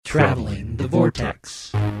Traveling the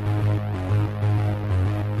Vortex.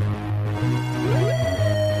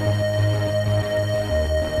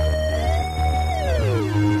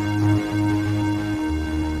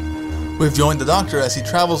 We've joined the Doctor as he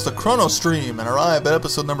travels the Chronostream and arrive at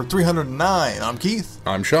episode number 309. I'm Keith.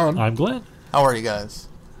 I'm Sean. I'm Glenn. How are you guys?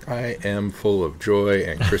 I am full of joy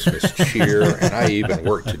and Christmas cheer, and I even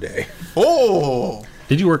worked today. Oh!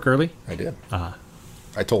 Did you work early? I did.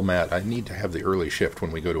 I told Matt I need to have the early shift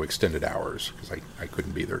when we go to extended hours, because I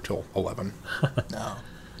couldn't be there till 11. No,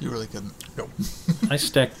 you really couldn't. Nope. I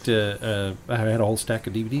stacked, I had a whole stack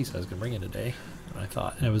of DVDs I was going to bring in today. And I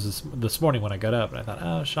thought, and it was this morning when I got up, and I thought,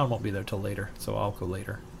 oh, Sean won't be there till later, so I'll go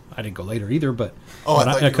later. I didn't go later either, but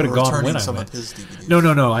I could have gone when I some went. Of his DVDs.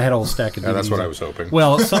 No, I had a whole stack of DVDs. Yeah, that's what I was hoping.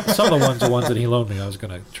 Well, some of the ones that he loaned me, I was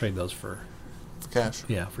going to trade those for cash.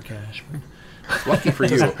 Yeah, for cash. Lucky for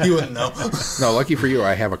you. You wouldn't know. No, lucky for you,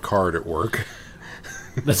 I have a card at work.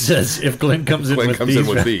 That says if Glenn comes in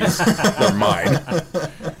with these, they're mine.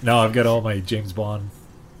 No, I've got all my James Bond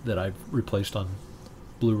that I've replaced on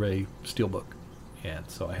Blu-ray Steelbook, and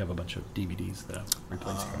so I have a bunch of DVDs that I'm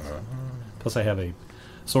replacing. Plus, I have a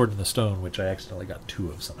Sword in the Stone, which I accidentally got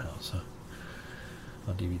 2 of somehow, so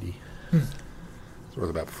on DVD. It's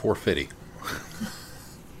worth about $4.50.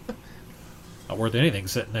 Not worth anything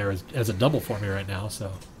sitting there as a double for me right now.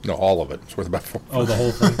 So No, all of it. It's worth about $4.50. Oh, the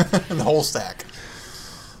whole thing. The whole stack.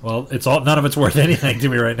 Well, none of it's worth anything to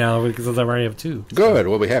me right now because I already have 2. Good.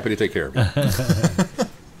 We'll be happy to take care of you.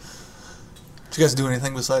 Did you guys do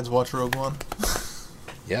anything besides watch Rogue One?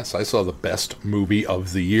 Yes, I saw the best movie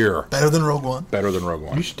of the year. Better than Rogue One? Better than Rogue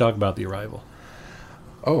One. You should talk about The Arrival.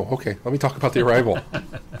 Oh, okay. Let me talk about The Arrival.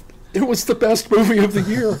 It was the best movie of the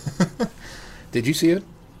year. Did you see it?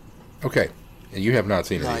 Okay. You have not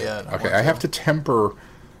seen it yet. Okay, I have to temper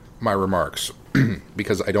my remarks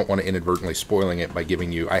because I don't want to inadvertently spoiling it by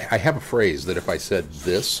giving you... I have a phrase that if I said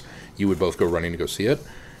this, you would both go running to go see it.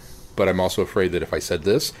 But I'm also afraid that if I said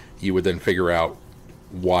this, you would then figure out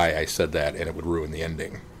why I said that and it would ruin the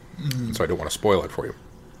ending. Mm-hmm. So I don't want to spoil it for you.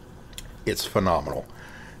 It's phenomenal.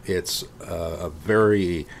 It's a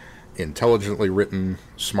very intelligently written,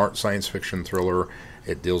 smart science fiction thriller.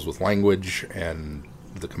 It deals with language and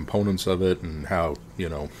the components of it and how,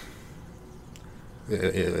 in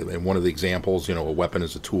one of the examples, a weapon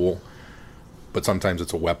is a tool, but sometimes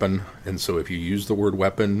it's a weapon. And so if you use the word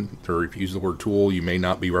weapon or if you use the word tool, you may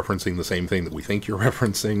not be referencing the same thing that we think you're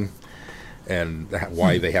referencing, and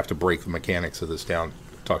why they have to break the mechanics of this down,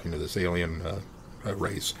 talking to this alien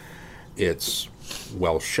race. It's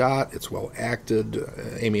well shot. It's well acted.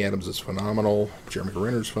 Amy Adams is phenomenal. Jeremy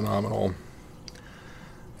Renner's phenomenal.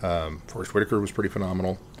 Forrest Whitaker was pretty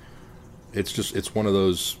phenomenal. It's one of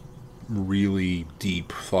those really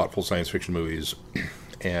deep, thoughtful science fiction movies.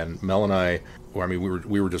 And Mel and I, we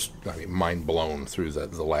were just mind blown through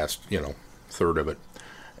the last third of it.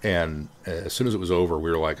 And as soon as it was over, we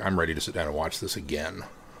were like, I'm ready to sit down and watch this again.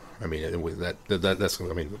 I mean, that's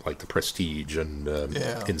like the Prestige and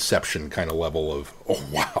Inception kind of level of, oh,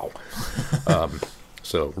 wow.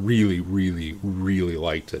 So really, really, really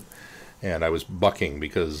liked it. And I was bucking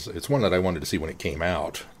because it's one that I wanted to see when it came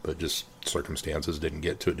out, but just circumstances didn't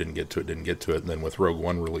get to it. And then with Rogue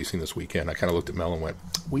One releasing this weekend, I kind of looked at Mel and went,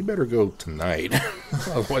 we better go tonight.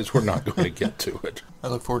 Otherwise, we're not going to get to it. I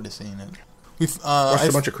look forward to seeing it. Watched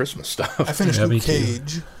a bunch of Christmas stuff. I finished Luke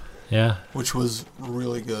Cage, which was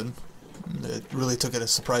really good. It really took it a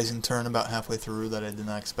surprising turn about halfway through that I did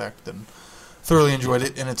not expect, and thoroughly enjoyed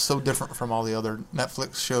it. And it's so different from all the other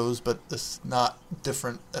Netflix shows, but it's not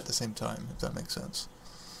different at the same time, if that makes sense.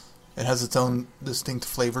 It has its own distinct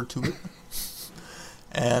flavor to it.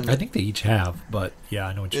 And I think they each have, but yeah,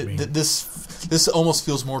 I know what you mean. This almost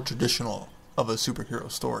feels more traditional of a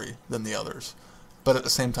superhero story than the others, but at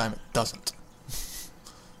the same time, it doesn't.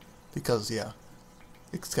 Because,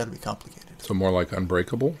 it's got to be complicated. So more like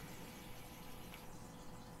Unbreakable?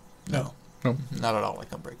 No. Not at all like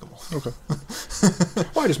Unbreakable. Okay.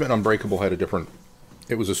 Well, I just meant Unbreakable had a different...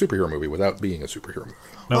 It was a superhero movie without being a superhero movie.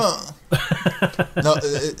 Nope. No.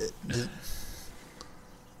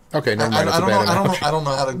 Okay, never mind. I don't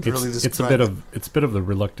know how to really describe it. It's a bit of the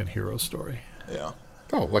reluctant hero story. Yeah.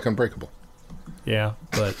 Oh, like Unbreakable. Yeah,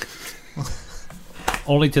 but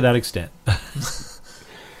only to that extent.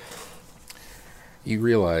 You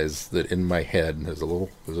realize that in my head there's a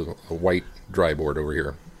white dry board over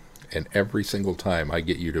here, and every single time I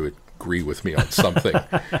get you to agree with me on something,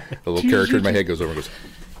 the little character in my head goes over and goes,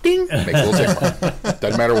 ding, makes a little tick.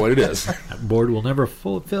 Doesn't matter what it is. That board will never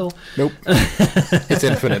fulfill. Nope. It's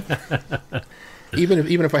infinite.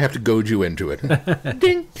 Even if I have to goad you into it.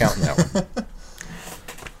 Ding. Counting that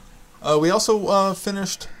one. We also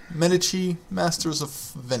finished Medici, Masters of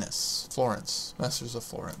Venice. Florence. Masters of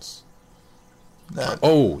Florence. That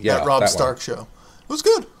Rob that Stark one. show. It was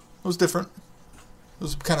good. It was different. It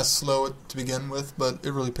was kind of slow to begin with, but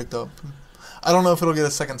it really picked up. I don't know if it'll get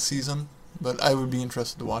a second season, but I would be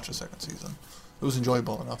interested to watch a second season. It was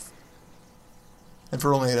enjoyable enough. And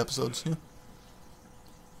for only 8 episodes, yeah.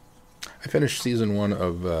 I finished season 1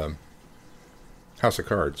 of House of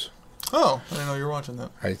Cards. Oh, I didn't know you were watching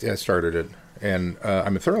that. I started it, and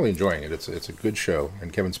I'm thoroughly enjoying it. It's a good show,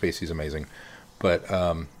 and Kevin Spacey's amazing. But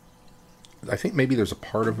I think maybe there's a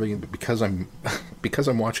part of me because I'm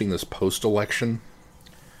watching this post-election.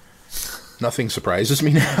 Nothing surprises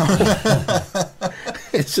me now.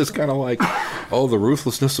 It's just kind of like, the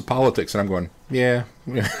ruthlessness of politics, and I'm going,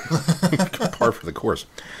 par for the course.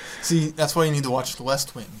 See, that's why you need to watch The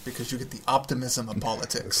West Wing, because you get the optimism of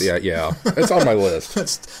politics. Yeah, it's on my list.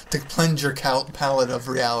 It's to cleanse your palate of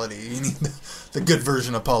reality. You need the good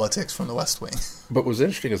version of politics from The West Wing. But what's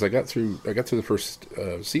interesting is I got through the first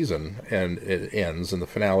season, and it ends, and the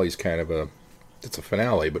finale's kind of it's a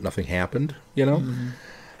finale, but nothing happened, Mm-hmm.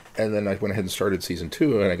 And then I went ahead and started season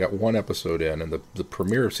 2, and I got 1 episode in, and the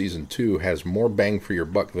premiere of season 2 has more bang for your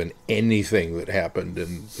buck than anything that happened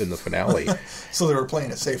in the finale. So they were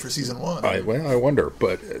playing it safe for season 1. I wonder,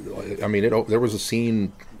 but I mean, there was a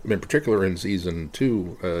scene in particular in season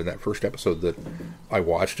 2, in that first episode, that I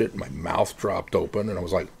watched it, and my mouth dropped open, and I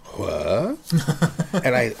was like, "What?"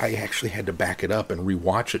 And I actually had to back it up and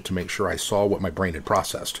rewatch it to make sure I saw what my brain had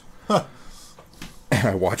processed. Huh. And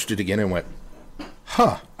I watched it again and went,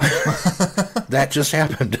 "Huh, that just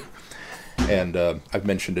happened." And I've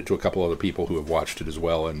mentioned it to a couple other people who have watched it as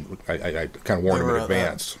well, and I kind of warned them in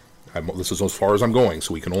advance. This is as far as I'm going,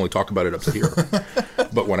 so we can only talk about it up to here.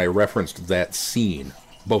 But when I referenced that scene,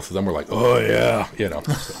 both of them were like, "Oh yeah,"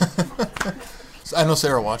 So I know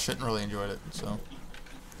Sarah watched it and really enjoyed it. So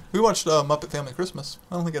we watched Muppet Family Christmas.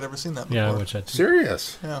 I don't think I'd ever seen that before. Yeah, I watched that too.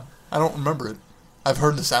 Serious? Yeah, I don't remember it. I've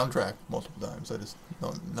heard the soundtrack multiple times. I just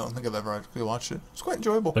don't think I've ever actually watched it. It's quite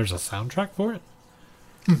enjoyable. There's a soundtrack for it?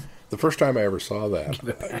 The first time I ever saw that,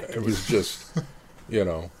 it was just,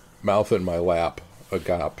 mouth in my lap, a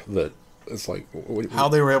gap that it's like... How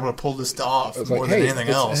they were able to pull this off more than anything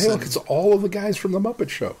else. Hey, look, it's all of the guys from The Muppet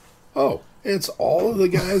Show. Oh, it's all of the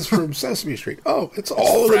guys from Sesame Street. Oh, it's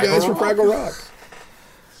all of the guys from Fraggle Rock.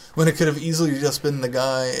 When it could have easily just been the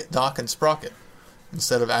guy, Doc and Sprocket,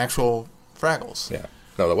 instead of actual Fraggles. Yeah.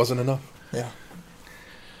 No, that wasn't enough. Yeah.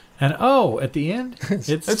 And at the end,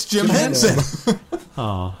 it's Jim Henson.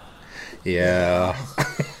 Oh. Yeah.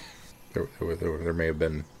 There may have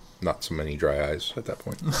been not so many dry eyes at that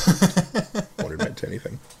point. Won't admit to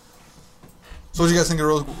anything. So what do you guys think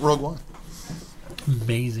of Rogue One?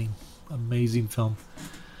 Amazing film.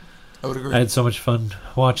 I would agree. I had so much fun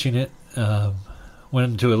watching it.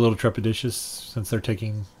 Went into a little trepidatious since they're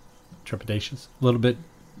taking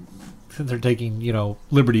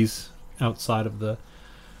liberties outside of the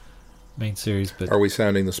main series. But are we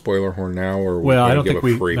sounding the spoiler horn now, or I don't think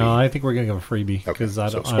we? No, I think we're going to give a freebie because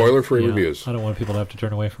spoiler-free reviews. I don't want people to have to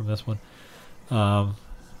turn away from this one.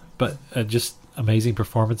 But just amazing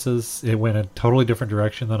performances. It went a totally different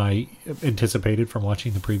direction than I anticipated from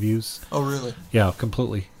watching the previews. Oh, really? Yeah,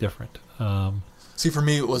 completely different. See, for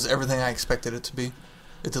me, it was everything I expected it to be.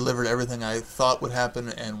 It delivered everything I thought would happen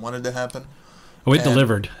and wanted to happen. Oh, it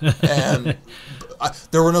delivered. And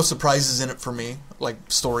there were no surprises in it for me, like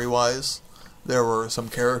story-wise. There were some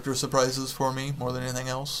character surprises for me more than anything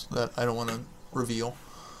else that I don't want to reveal.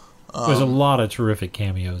 There's a lot of terrific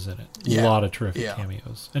cameos in it. Yeah, a lot of terrific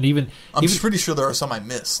cameos, and even pretty sure there are some I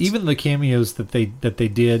missed. Even the cameos that they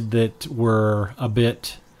did that were a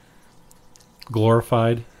bit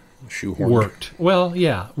glorified, shoehorned. Worked well.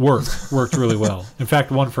 Yeah, worked really well. In fact,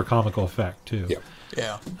 one for comical effect too.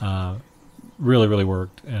 Yeah. Really, really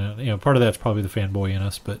worked. And part of that's probably the fanboy in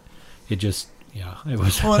us, but it just it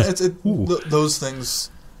was. Well, those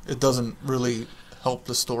things, it doesn't really help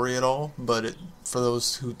the story at all. But for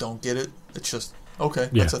those who don't get it, it's just okay.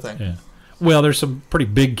 That's a thing. Yeah. Well, there's some pretty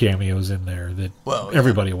big cameos in there that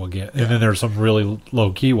everybody will get, and then there's some really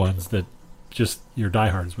low key ones that just your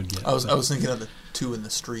diehards would get. I was thinking of the two in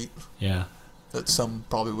the street. Yeah. That some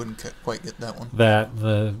probably wouldn't quite get that one.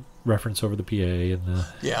 The reference over the PA and the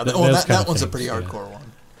that one's a pretty hardcore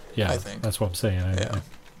one. Yeah, I think that's what I'm saying.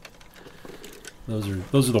 Those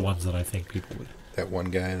are the ones that I think people would. That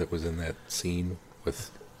one guy that was in that scene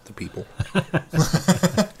with the people.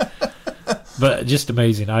 But just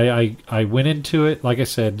amazing. I went into it, like I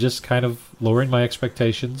said, just kind of lowering my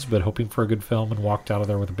expectations, but hoping for a good film, and walked out of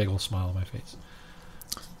there with a big old smile on my face.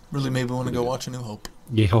 Really made me want to go watch A New Hope.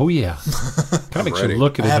 Yeah, oh yeah. Kind of makes you ready.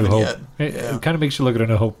 look at I A New haven't Hope. yet. It Yeah. kind of makes you look at A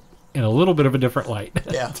New Hope in a little bit of a different light.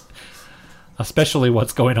 Yeah. Especially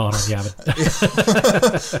what's going on Yavin.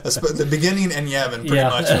 The beginning and Yavin pretty Yeah.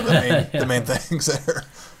 much are the main things there.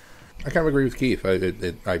 I kind of agree with Keith.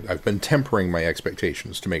 I've been tempering my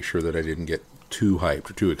expectations to make sure that I didn't get too hyped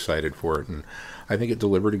or too excited for it, and I think it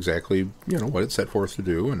delivered exactly what it set forth to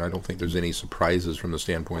do. And I don't think there's any surprises from the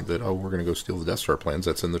standpoint that we're going to go steal the Death Star plans.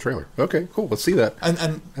 That's in the trailer. Okay, cool. Let's see that.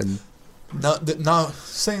 And not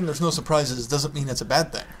saying there's no surprises doesn't mean it's a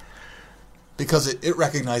bad thing, because it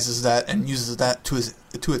recognizes that and uses that to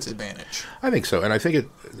its advantage. I think so, and I think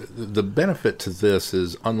the benefit to this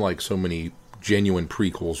is, unlike so many genuine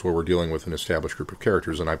prequels where we're dealing with an established group of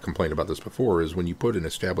characters, and I've complained about this before, is when you put an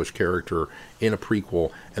established character in a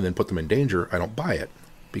prequel and then put them in danger, I don't buy it,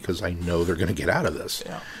 because I know they're going to get out of this.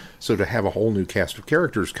 Yeah. So to have a whole new cast of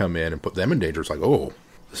characters come in and put them in danger, it's like, oh,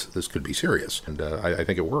 this could be serious. And I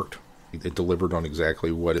think it worked. It delivered on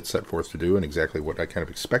exactly what it set forth to do and exactly what I kind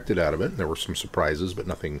of expected out of it. And there were some surprises, but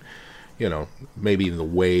nothing, maybe in the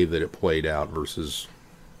way that it played out versus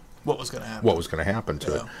What was going to happen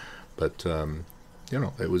to it. But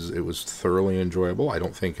it was thoroughly enjoyable. I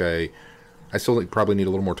don't think I still think probably need a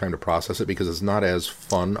little more time to process it, because it's not as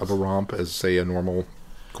fun of a romp as, say, a normal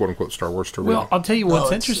quote unquote Star Wars story. Well, I'll tell you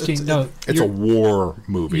what's interesting. It's a war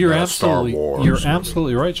movie. You're not absolutely a Star Wars. You're movie.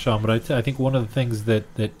 absolutely right, Sean. But I think one of the things that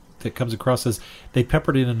comes across is they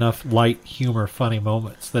peppered in enough light humor, funny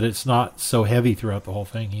moments that it's not so heavy throughout the whole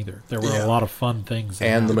thing either. There were a lot of fun things,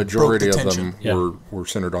 and the majority of tension. them were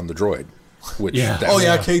centered on the droid. Which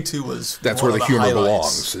K2 was. That's one where the of humor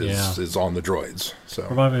highlights. belongs. Is on the droids. So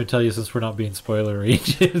remind me to tell you, since we're not being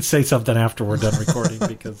spoilery, say something after we're done recording,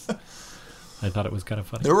 because I thought it was kind of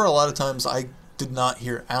funny. There were a lot of times I did not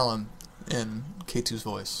hear Alan in K2's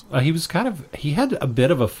voice. He had a bit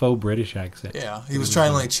of a faux British accent. Yeah, he was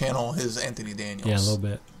trying to channel his Anthony Daniels. Yeah, a little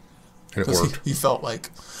bit. And it worked. He felt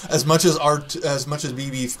like, as much as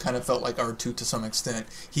BB kind of felt like R2 to some extent,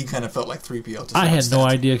 he kind of felt like 3PO to some extent. I had no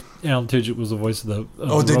idea Alan Tudyk was the voice of the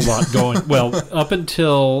did robot you? going. Well, up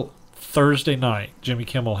until Thursday night, Jimmy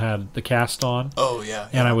Kimmel had the cast on. Oh, yeah.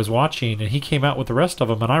 And I was watching, and he came out with the rest of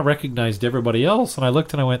them, and I recognized everybody else, and I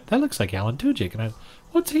looked and I went, that looks like Alan Tudyk. And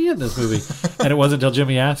what's he in this movie? And it wasn't until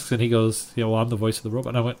Jimmy asks, and he goes, well, I'm the voice of the robot.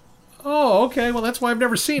 And I went, oh, okay, well, that's why I've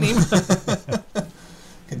never seen him.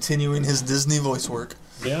 Continuing his Disney voice work.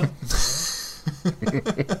 Yeah.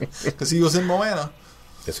 Because he was in Moana.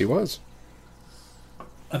 Yes, he was.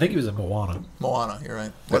 I think he was in Moana. Moana, you're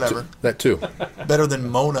right. Whatever. That too. Better than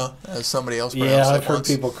Mona, as somebody else pronounced Yeah, it I've heard once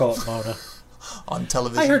people call it Mona. on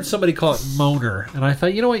television. I heard somebody call it Moaner, and I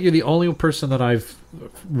thought, you know what, you're the only person that I've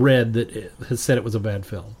read that has said it was a bad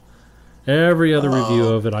film. Every other review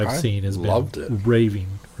of it I've seen has been raving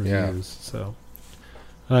reviews. Yeah. So,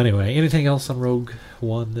 anyway, anything else on Rogue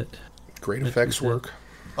One that... Great effects work.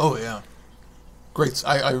 Oh, yeah. Great.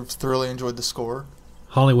 I thoroughly enjoyed the score.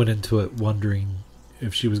 Holly went into it wondering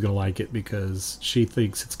if she was going to like it because she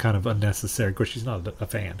thinks it's kind of unnecessary. Of course, she's not a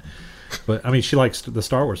fan. But, I mean, she likes the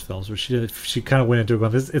Star Wars films, but she kind of went into it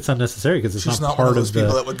going, it's unnecessary because it's She's not part one of those of the...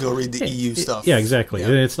 people that would go read the EU stuff. Yeah, exactly. Yeah.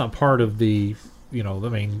 It's not part of the, the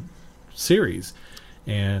main series.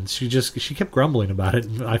 And she kept grumbling about it.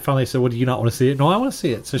 And I finally said, well, do you not want to see it? No, I want to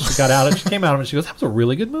see it. So she got out and she came out and she goes, that was a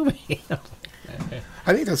really good movie.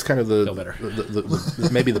 I think that's kind of the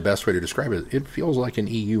maybe the best way to describe it. It feels like an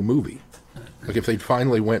EU movie. Like if they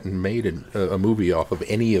finally went and made a movie off of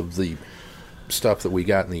any of the stuff that we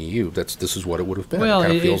got in the EU, this is what it would have been. Well, it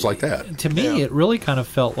kind of feels like that. To me, it really kind of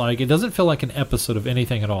felt like, it doesn't feel like an episode of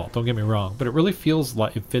anything at all, don't get me wrong, but it really feels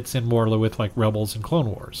like it fits in more with like Rebels and Clone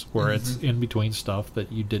Wars, where it's in between stuff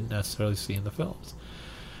that you didn't necessarily see in the films.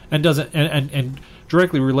 And doesn't and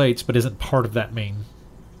directly relates, but isn't part of that main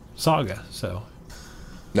saga. So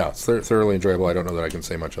no, it's thoroughly enjoyable. I don't know that I can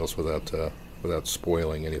say much else without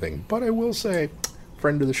spoiling anything, but I will say,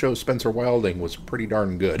 friend of the show Spencer Wilding was pretty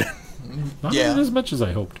darn good. Not as much as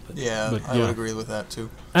I hoped. But I would agree with that too.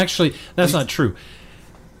 Actually, that's not true.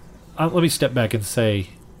 Let me step back and say,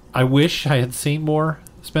 I wish I had seen more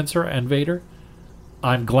Spencer and Vader.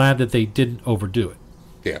 I'm glad that they didn't overdo it.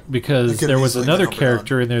 Yeah, because there was another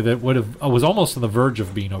character in there that was almost on the verge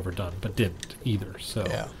of being overdone, but didn't either.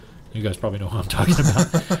 So you guys probably know who I'm talking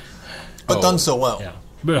about. But done so well.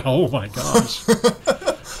 Yeah. Oh my gosh.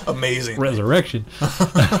 Amazing. Resurrection.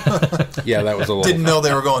 Yeah, that was a little... Didn't know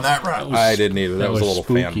they were going that route. I didn't either. That was a little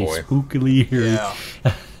spooky, fanboy. Spookily eerie. Yeah.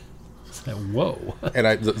 Whoa.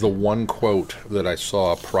 And the one quote that I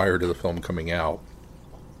saw prior to the film coming out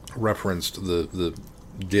referenced the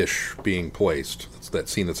dish being placed. It's that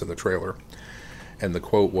scene that's in the trailer. And the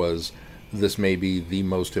quote was, this may be the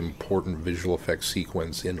most important visual effects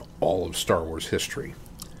sequence in all of Star Wars history.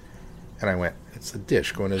 And I went, it's a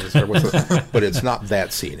dish going into Star Wars. But it's not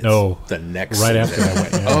that scene. It's the next right scene. after that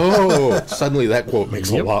went, yeah. Oh, suddenly that quote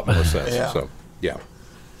makes a Yep. lot more sense. Yeah. So, yeah.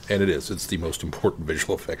 And it is. It's the most important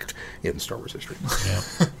visual effect in Star Wars history. Yeah.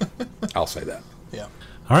 I'll say that. Yeah.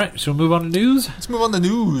 All right, shall we move on to news? Let's move on to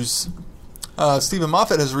news. Stephen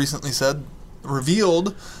Moffat has recently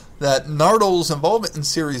revealed that Nardol's involvement in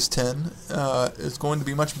Series 10 is going to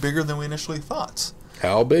be much bigger than we initially thought.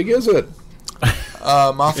 How big is it?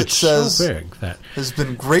 Moffat It's says so big that has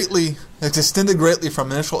been it's extended greatly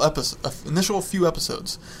from initial few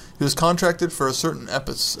episodes. He was contracted for a certain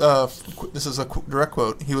episode. This is a direct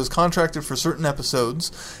quote. He was contracted for certain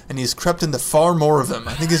episodes, and he's crept into far more of them.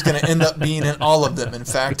 I think he's going to end up being in all of them. In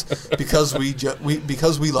fact, because we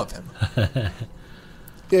love him.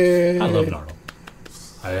 Yay. I love Arnold.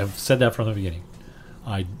 I have said that from the beginning.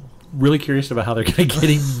 I'm really curious about how they're going to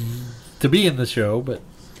get him to be in the show, but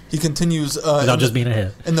He continues without just being a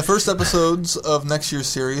hit. in the first episodes of next year's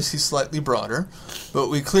series. He's slightly broader, but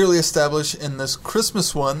we clearly establish in this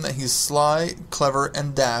Christmas one that he's sly, clever,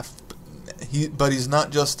 and daft. But he's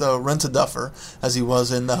not just a rent-a-duffer, as he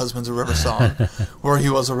was in The Husbands of River Song, where he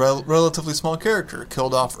was a relatively small character,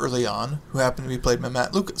 killed off early on, who happened to be played by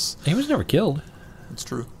Matt Lucas. He was never killed. It's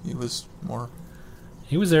true. He was more...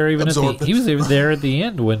 He was there even he was there at the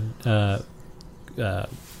end when they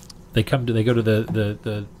go to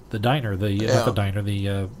the diner, not the diner,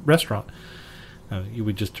 the restaurant. You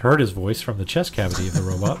would just heard his voice from the chest cavity of the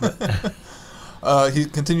robot. But he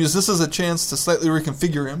continues, this is a chance to slightly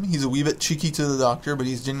reconfigure him. He's a wee bit cheeky to the Doctor, but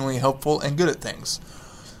he's genuinely helpful and good at things.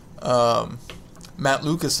 Matt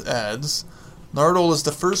Lucas adds, Nardole is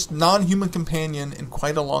the first non-human companion in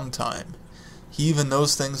quite a long time. He even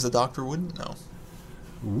knows things the Doctor wouldn't know.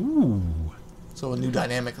 ooh, So a new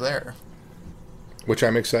dynamic there. Which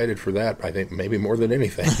I'm excited for that, I think, maybe more than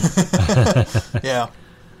anything. Yeah.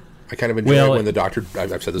 I kind of enjoy it when the Doctor...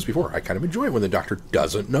 I've said this before. I kind of enjoy it when the Doctor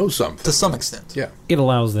doesn't know something. To some extent. Yeah. it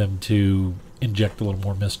allows them to inject a little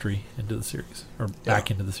more mystery into the series, or back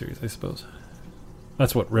into the series, I suppose.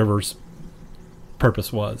 That's what River's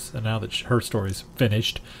purpose was, and now that her story's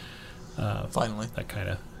finished, Finally. that kind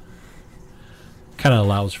of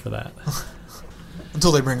allows for that.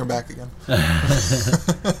 Until they bring her back again. My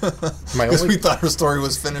Because only, we thought her story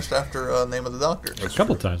was finished after Name of the Doctor. A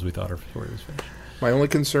couple of times we thought her story was finished. my only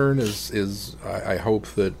concern is I hope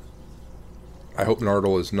that... I hope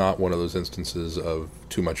Nardole is not one of those instances of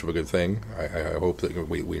too much of a good thing. I hope that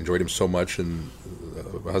we enjoyed him so much in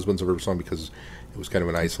Husbands of River Song because it was kind of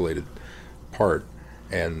an isolated part,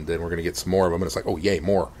 and then we're going to get some more of them, and it's like, oh, yay,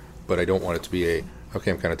 more. But I don't want it to be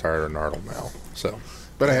okay, I'm kind of tired of Nardole now. So,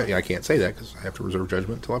 but I can't say that because I have to reserve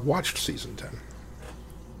judgment until I've watched season 10.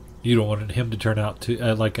 You don't want him to turn out to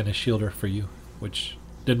like an Shielder for you, which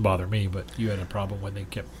didn't bother me, but you had a problem when they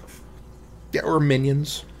kept... Yeah, or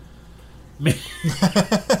Minions.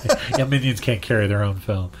 Yeah, Minions can't carry their own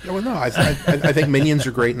film. Well, no, I think Minions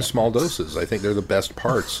are great in small doses. I think they're the best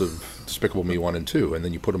parts of Despicable Me 1 and 2, and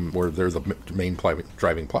then you put them where they're the main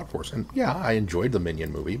driving plot force. And yeah, I enjoyed the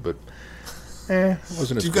Minion movie, but it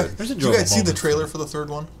wasn't as good. Did you guys see the trailer for the third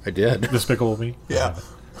one? I did. Despicable Me? Yeah.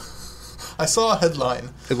 I saw a headline.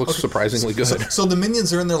 It looks surprisingly good. So the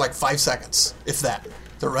Minions are in there like 5 seconds, if that.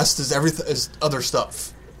 The rest is everything is other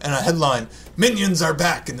stuff. And a headline, Minions are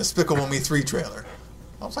back in Despicable Me 3 trailer.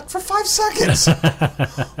 I was like, for 5 seconds?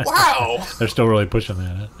 Wow! They're still really pushing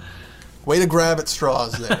that, huh? Way to grab at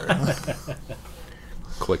straws there.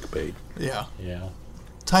 Clickbait. Yeah. Yeah.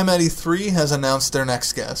 Time Eddie 3 has announced their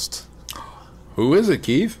next guest. Who is it,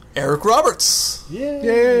 Keith? Eric Roberts.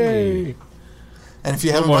 Yay! And if you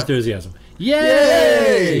A little haven't... more enthusiasm. Yay!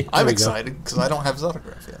 Yay! I'm There we go. excited because I don't have his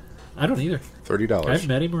autograph yet. I don't either. $30. I haven't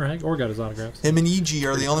met him or got his autographs. Him and E.G.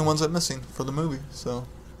 are the only ones I'm missing for the movie, so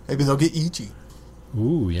maybe they'll get E.G.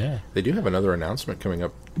 Ooh, yeah. They do have another announcement coming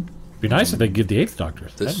up Be nice if they give the Eighth Doctor.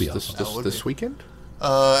 That'd be this awesome. this weekend.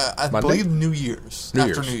 I Monday? believe New Year's. New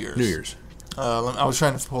After Year's. New Year's. I was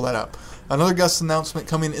trying to pull that up. Another guest announcement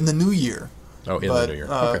coming in the new year. Oh, in the new year.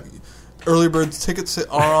 Okay. Early bird tickets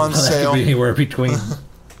are on That sale. could be anywhere between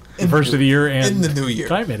the first of the year and in the new year.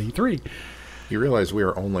 Time Eddie 3. You realize we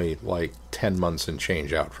are only like 10 months and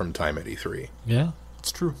change out from Time Eddie 3. Yeah.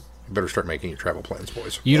 It's true. You better start making your travel plans,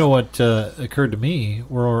 boys. You know what occurred to me?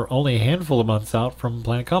 We're only a handful of months out from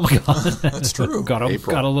Planet Comic Con. That's true. got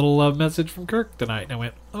April. a little message from Kirk tonight, and I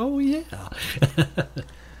went, "Oh yeah."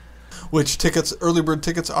 Which early bird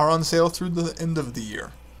tickets are on sale through the end of the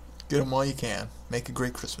year. Get them while you can. Make a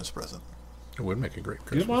great Christmas present. It would make a great Get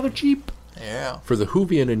Christmas. them while they're cheap. Yeah. For the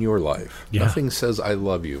Whovian in your life, Yeah. nothing says I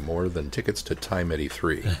love you more than tickets to Time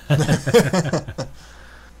 83.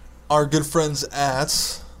 Our good friends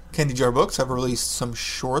at Candy Jar Books have released some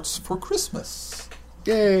shorts for Christmas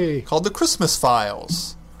Yay! called the Christmas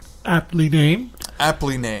Files. Aptly named.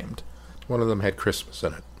 Aptly named. One of them had Christmas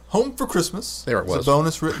in it. Home for Christmas. There it was. It's a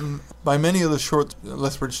bonus written by many of the short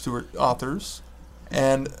Lethbridge Stewart authors.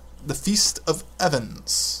 And The Feast of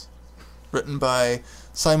Evans, written by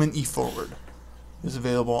Simon E. Forward, is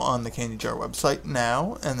available on the Candy Jar website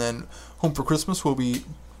now. And then Home for Christmas will be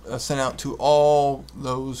sent out to all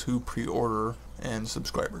those who pre-order and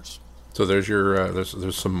subscribers. So there's your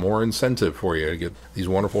there's some more incentive for you to get these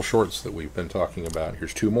wonderful shorts that we've been talking about.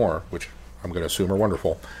 Here's 2 more, which I'm going to assume are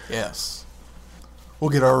wonderful. Yes. We'll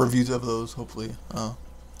get our reviews of those, hopefully,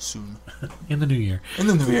 soon. In the new year. In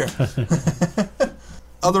the new year.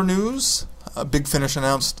 Other news, Big Finish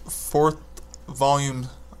announced 4th volume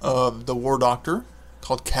of The War Doctor,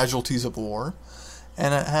 called Casualties of War,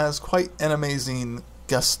 and it has quite an amazing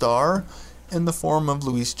guest star in the form of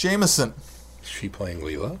Louise Jameson. Is she playing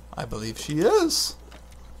Leela? I believe she is.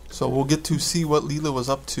 So we'll get to see what Leela was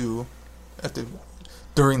up to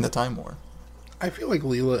during the Time War. I feel like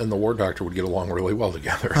Leela and the War Doctor would get along really well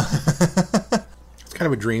together. It's kind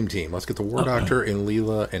of a dream team. Let's get the War Doctor and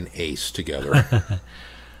Leela and Ace together.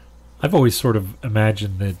 I've always sort of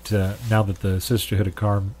imagined that now that the Sisterhood of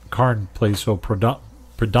Karn plays so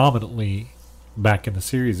predominantly back in the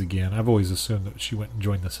series again, I've always assumed that she went and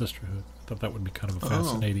joined the Sisterhood. I thought that would be kind of a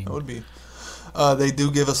fascinating... That would be. They do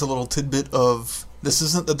give us a little tidbit of, this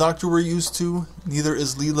isn't the Doctor we're used to, neither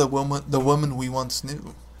is Leela the woman we once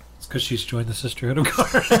knew. It's because she's joined the Sisterhood of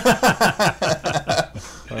Karn.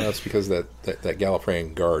 That's because that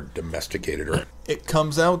Gallifreyan guard domesticated her. It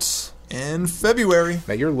comes out in February.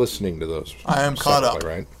 Now you're listening to those. I am caught up.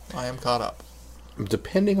 Right? I am caught up.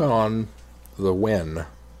 Depending on the when,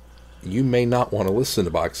 you may not want to listen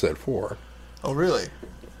to Box Set 4. Oh, really?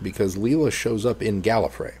 Because Leela shows up in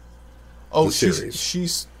Gallifrey. Oh, the series. She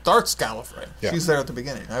starts Gallifrey. Yeah. She's there at the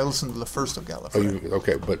beginning. I listened to the first of Gallifrey.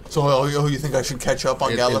 Okay, but... So you think I should catch up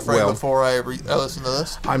on Gallifrey before I listen to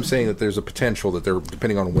this? I'm saying that there's a potential that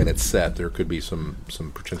depending on when it's set, there could be some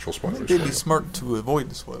potential spoilers. They'd be smart to avoid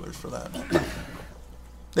the spoilers for that.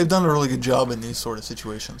 They've done a really good job in these sort of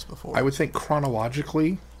situations before. I would think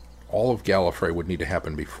chronologically, all of Gallifrey would need to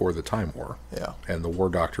happen before the Time War. Yeah. And the War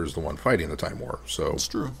Doctor is the one fighting the Time War. So it's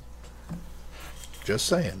true. Just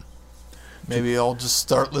saying. Maybe I'll just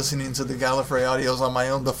start listening to the Gallifrey audios on my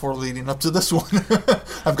own before leading up to this one.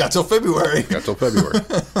 I've got till February.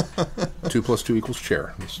 2 plus 2 equals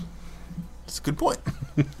chair. That's a good point.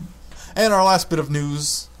 And our last bit of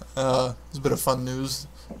news, is a bit of fun news,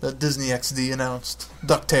 that Disney XD announced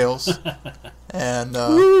DuckTales. And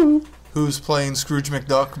who's playing Scrooge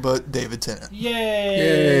McDuck but David Tennant.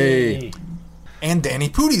 Yay! And Danny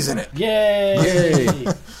Pudi's in it. Yay!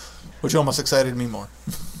 Which almost excited me more.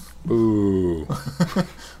 Ooh.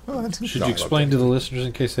 Should you explain to the listeners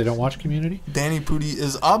in case they don't watch Community? Danny Pudi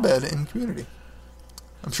is Abed in Community.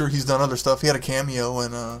 I'm sure he's done other stuff. He had a cameo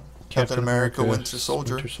in Captain America Winter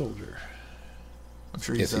Soldier. I'm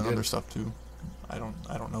sure he's done other stuff too. I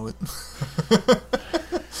don't know it.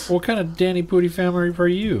 What kind of Danny Pudi family are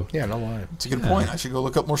you? Yeah, no lie. It's a good point. I should go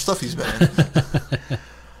look up more stuff he's been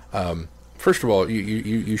in. First of all,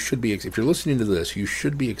 you should be, if you're listening to this, you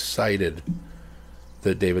should be excited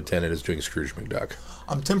that David Tennant is doing Scrooge McDuck.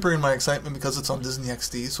 I'm tempering my excitement because it's on Disney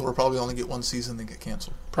XD, so we'll probably only get one season and get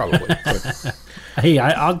canceled. Probably. Hey,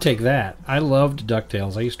 I'll take that. I loved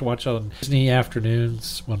DuckTales. I used to watch on Disney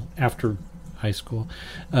afternoons after high school.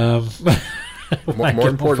 More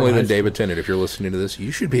importantly than David Tennant, if you're listening to this, you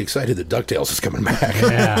should be excited that DuckTales is coming back.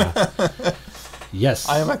 Yeah. Yes.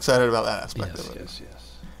 I am excited about that aspect of it. Yes.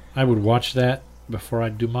 I would watch that before I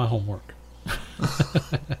do my homework.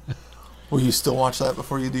 Will you still watch that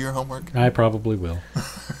before you do your homework? I probably will.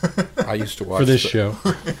 I used to watch for this show.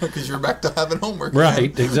 Because you're back to having homework.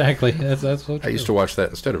 Right, exactly. That's what I used to watch that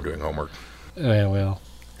instead of doing homework. Well,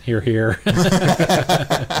 here.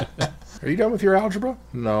 Are you done with your algebra?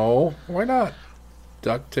 No. Why not?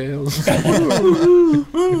 DuckTales.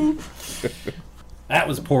 That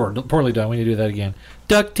was poorly done. We need to do that again.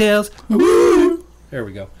 DuckTales. Woo! There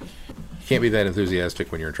we go. You can't be that enthusiastic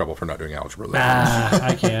when you're in trouble for not doing algebra.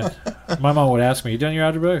 I can't. My mom would ask me, "You done your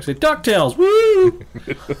algebra?" I'd say, "DuckTales." Woo!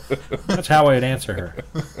 That's how I'd answer her.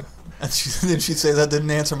 And then she'd say, "That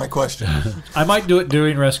didn't answer my question." I might do it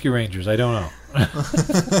doing Rescue Rangers. I don't know.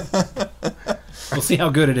 We'll see how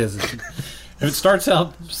good it is. If it starts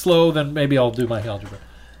out slow, then maybe I'll do my algebra.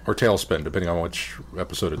 Or Tailspin, depending on which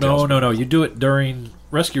episode of No, Tailspin. no. You do it during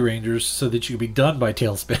Rescue Rangers so that you can be done by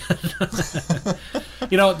Tailspin.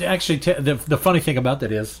 Actually, the funny thing about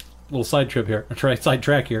that is, little side trip here, side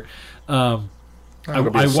track here. It'll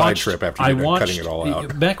be a side trip after you're done cutting it all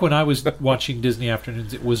out. Back when I was watching Disney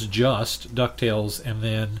afternoons, it was just DuckTales and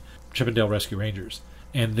then Chip and Dale Rescue Rangers.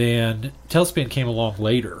 And then Tailspin came along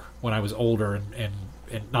later when I was older and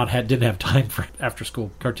didn't have time for after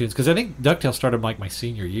school cartoons, because I think DuckTales started like my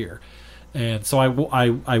senior year, and so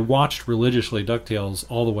I watched religiously DuckTales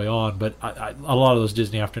all the way on, but a lot of those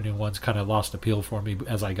Disney afternoon ones kind of lost appeal for me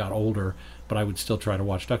as I got older, but I would still try to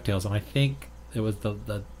watch DuckTales, and I think it was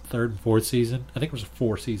the third and fourth season. I think it was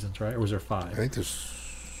 4 seasons, right? Or was there 5? I think there's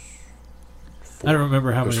 4. I don't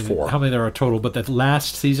remember how There's many there are total, but that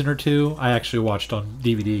last season or 2 I actually watched on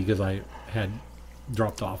DVD because I had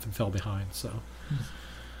dropped off and fell behind, so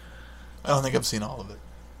I don't think I've seen all of it.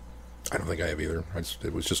 I don't think I have either.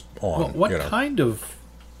 It was just on. Well, what kind of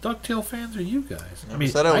DuckTale fans are you guys? Never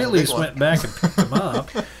said I was I a at big least one. went back and picked them up.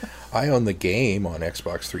 I own the game on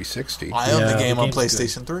Xbox 360. I own the Yeah, game the on game's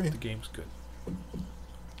PlayStation 3. The game's good.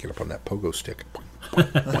 Get up on that pogo stick.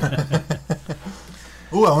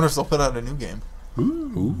 Ooh, I wonder if they'll put out a new game.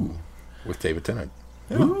 Ooh. With David Tennant.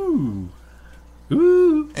 Yeah. Ooh.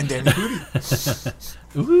 Ooh. And Danny Pudi.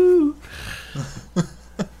 Ooh.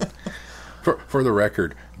 For the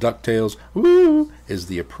record, DuckTales, woo, is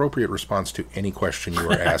the appropriate response to any question you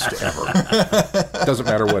were asked ever. Doesn't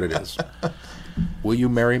matter what it is. Will you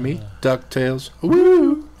marry me? DuckTales,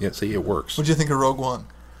 woo. Yeah, see, it works. What'd you think of Rogue One?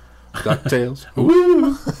 DuckTales,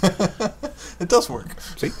 woo. It does work.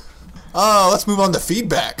 See? Let's move on to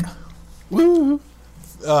feedback. Woo.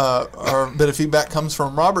 Our bit of feedback comes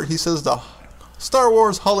from Robert. He says the Star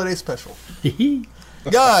Wars Holiday Special.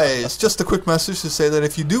 Guys, just a quick message to say that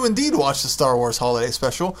if you do indeed watch the Star Wars Holiday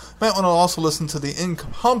Special, you might want to also listen to the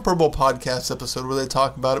Incomparable podcast episode where they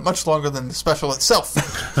talk about it much longer than the special itself.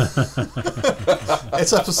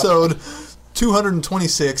 It's episode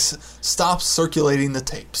 226. Stop circulating the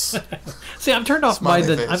tapes. See, I'm turned off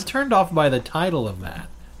Smiley face. I'm turned off by the title of that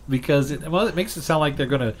because it makes it sound like they're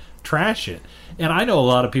going to trash it, and I know a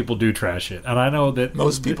lot of people do trash it, and I know that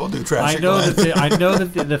Most people do trash I it. know Glenn. that I know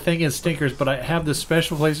that the thing is stinkers, but I have this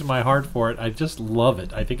special place in my heart for it. I just love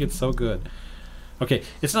it. I think it's so good. Okay,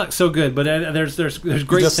 it's not so good, but there's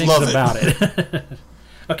great just things love it. about it.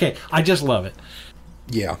 Okay, I just love it.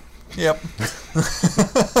 Yeah. Yep.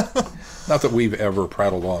 Not that we've ever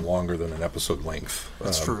prattled on longer than an episode length.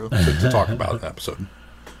 That's true. To talk about an episode.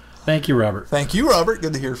 Thank you, Robert. Thank you, Robert.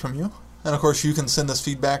 Good to hear from you. And, of course, you can send us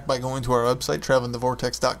feedback by going to our website,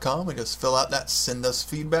 travelingthevortex.com, and just fill out that Send Us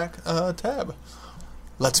Feedback tab.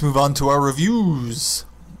 Let's move on to our reviews.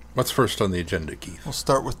 What's first on the agenda, Keith? We'll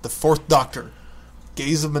start with the Fourth Doctor.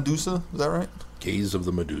 Gaze of Medusa, is that right? Gaze of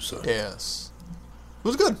the Medusa. Yes. It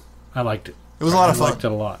was good. I liked it. It was a lot of I fun. liked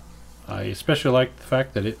it a lot. I especially liked the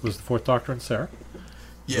fact that it was the Fourth Doctor and Sarah.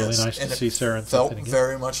 Yes. Really nice to and see it Sarah and felt something again.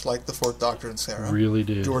 very much like the Fourth Doctor and Sarah. Really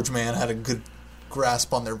did. George Mann had a good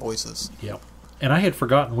grasp on their voices. Yep. And I had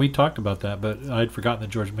forgotten, we talked about that, but I had forgotten that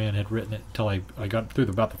George Mann had written it until I got through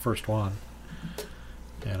about the first one.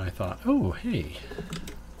 And I thought, oh, hey,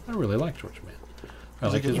 I really like George Mann. I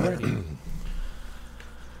like his writing.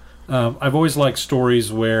 I've always liked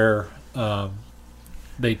stories where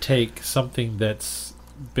they take something that's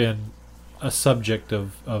been a subject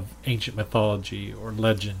of ancient mythology or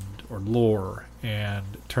legend or lore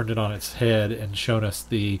and turned it on its head and shown us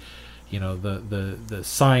the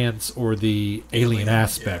science or the alien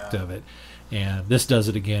aspect of it. And this does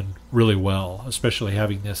it again really well, especially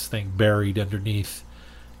having this thing buried underneath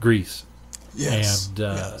Greece. Yes. And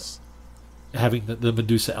yes. having the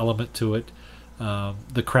Medusa element to it,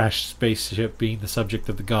 the crashed spaceship being the subject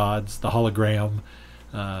of the gods, the hologram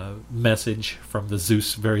message from the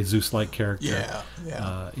very Zeus-like character. Yeah.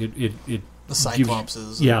 Yeah. It The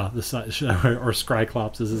Cyclopses. or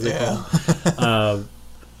Scryclopses as they call them.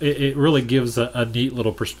 It really gives a neat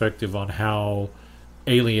little perspective on how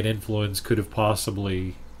alien influence could have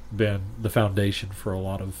possibly been the foundation for a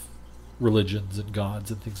lot of religions and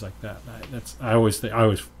gods and things like that. I always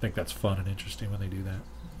think that's fun and interesting when they do that.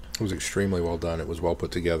 It was extremely well done. It was well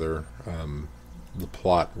put together. The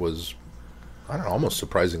plot was, I don't know, almost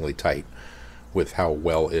surprisingly tight with how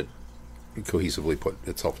well it cohesively put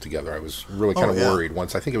itself together. I was really kind of worried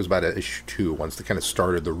once. I think it was about issue 2, once they kind of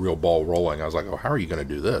started the real ball rolling. I was like, oh, how are you going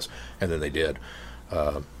to do this? And then they did.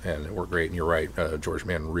 And it worked great. And you're right, George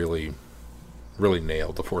Mann really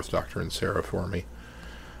nailed the Fourth Doctor and Sarah for me.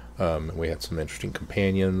 We had some interesting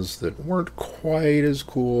companions that weren't quite as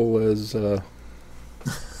cool as the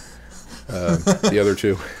other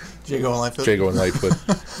two. Jago and Lightfoot. Jago and Lightfoot.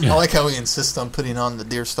 I like how he insists on putting on the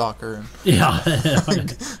deerstalker. And Yeah,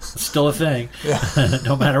 still a thing. Yeah.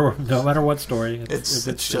 no matter what story. It's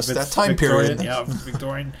if just if that it's time Victorian, period. Yeah,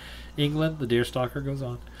 Victorian England, the deerstalker goes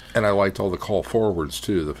on. And I liked all the call forwards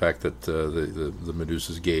too. The fact that the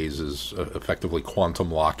Medusa's gaze is effectively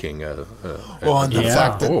quantum locking. And the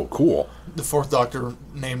fact that cool. the Fourth Doctor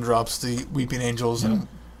name drops the Weeping Angels and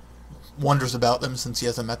wonders about them since he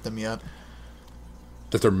hasn't met them yet.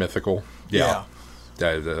 That they're mythical. Yeah.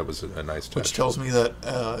 That was a nice touch. Which tells me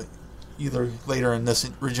that either later in this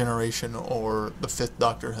regeneration or the Fifth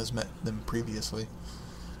Doctor has met them previously.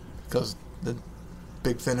 Because the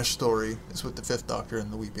Big Finish story is with the Fifth Doctor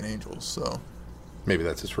and the Weeping Angels, so... Maybe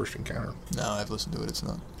that's his first encounter. No, I've listened to it, it's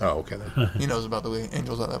not. Oh, okay then. He knows about the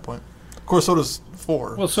Angels at that point. Of course, so does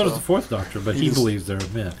Four. Well, so does the Fourth Doctor, but he believes they're a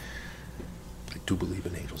myth. I do believe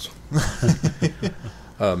in angels.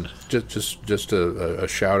 Just a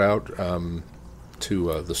shout out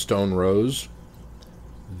to the Stone Rose.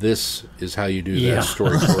 This is how you do that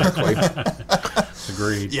story correctly.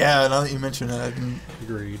 Agreed. Yeah, now that you mention it, I didn't...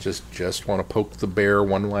 Agreed. Just want to poke the bear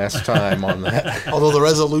one last time on that. Although the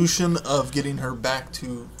resolution of getting her back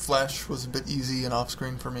to Flesh was a bit easy and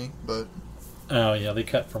off-screen for me, but... Oh, yeah, they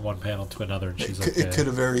cut from one panel to another, and she's okay. It could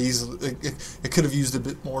have very easily... It could have used a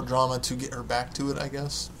bit more drama to get her back to it, I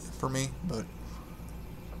guess, for me, but...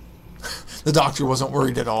 The Doctor wasn't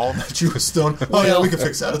worried at all that she was stoned. Oh, yeah, we can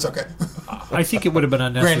fix that. It's okay. I think it would have been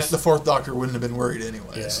unnecessary. Granted, the Fourth Doctor wouldn't have been worried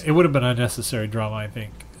anyways. Yeah, it would have been unnecessary drama, I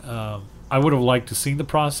think. I would have liked to see the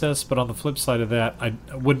process, but on the flip side of that, I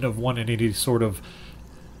wouldn't have wanted any sort of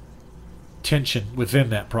tension within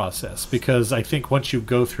that process, because I think once you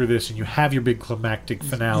go through this and you have your big climactic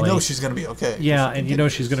finale, you know she's going to be okay. Yeah, and you know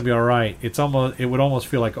she's going to be all right. It would almost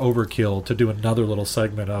feel like overkill to do another little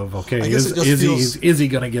segment of is he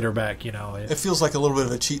going to get her back? You know, it feels like a little bit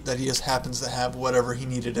of a cheat that he just happens to have whatever he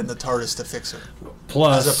needed in the TARDIS to fix her.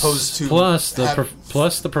 Plus, as opposed to plus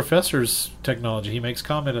the professor's technology. He makes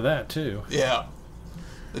comment of that too. Yeah,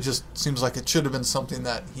 it just seems like it should have been something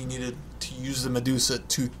that he needed to use the Medusa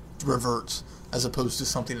to revert, as opposed to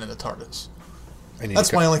something in the TARDIS.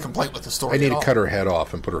 That's my only complaint with the story. I need to cut her head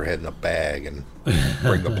off and put her head in a bag and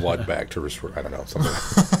bring the blood back to restore. I don't know,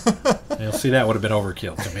 something. You'll see, that would have been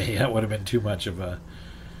overkill to me. That would have been too much of a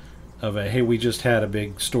hey, we just had a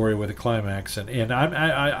big story with a climax, and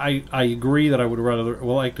I agree that I would rather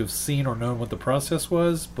like to have seen or known what the process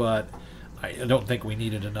was, but I don't think we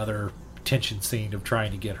needed another tension scene of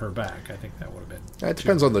trying to get her back. I think that would have been... It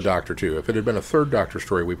depends on the Doctor, too. If it had been a third Doctor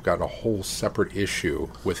story, we've got a whole separate issue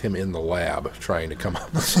with him in the lab trying to come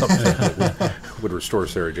up with something that would restore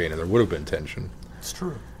Sarah Jane, and there would have been tension. It's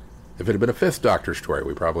true. If it had been a fifth Doctor story,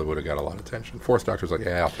 we probably would have got a lot of tension. Fourth Doctor's like,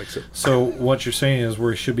 yeah, I'll fix it. So what you're saying is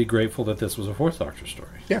we should be grateful that this was a Fourth Doctor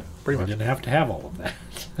story. Yeah, pretty much. We didn't have to have all of that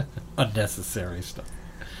unnecessary stuff.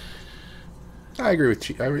 I agree with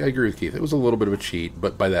Keith. It was a little bit of a cheat,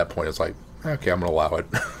 but by that point, it's like, okay, I'm going to allow it.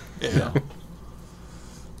 Yeah.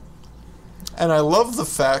 And I love the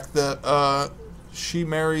fact that she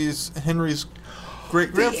marries Henry's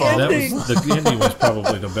great-grandfather. The ending was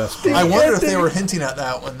probably the best part. I wonder if they were hinting at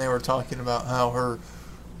that when they were talking about how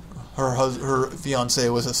her fiance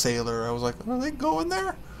was a sailor. I was like, are they going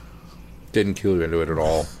there? Didn't kill you into it at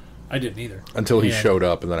all. I didn't either. Until he showed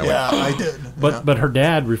up, and then I went... I did. But her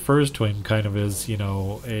dad refers to him kind of as,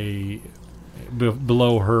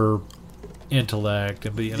 below her intellect,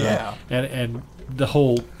 and and the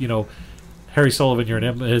whole, Harry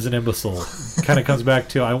Sullivan, is an imbecile, kind of comes back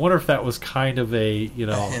to. I wonder if that was kind of a hint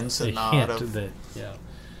that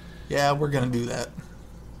yeah, we're gonna do that.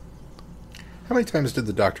 How many times did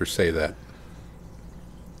the Doctor say that?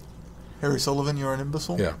 Harry Sullivan, you're an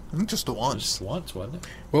imbecile? Yeah. I think just once. Just once, wasn't it?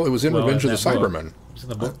 Well, it was in Revenge of the Cybermen. It was in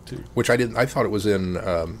the book, too. Which I thought it was in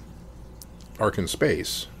Ark in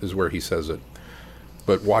Space, is where he says it.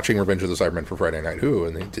 But watching Revenge of the Cybermen for Friday Night Who,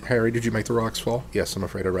 and Harry, did you make the rocks fall? Yes, I'm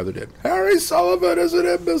afraid I rather did. Harry Sullivan is an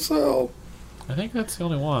imbecile! I think that's the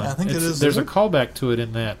only one. I think it is. There's a callback to it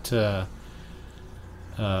in that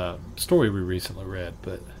story we recently read,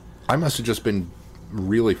 but... I must have just been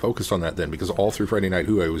really focused on that then, because all through Friday Night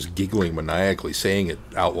Who I was giggling maniacally, saying it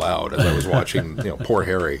out loud as I was watching poor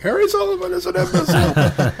Harry Sullivan is an imbecile.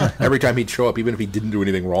 Every time he'd show up, even if he didn't do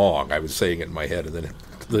anything wrong, I was saying it in my head, and then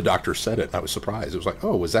the Doctor said it and I was surprised. It was like,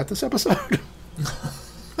 oh, was that this episode?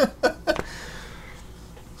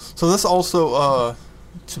 So this also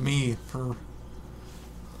to me,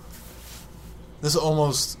 this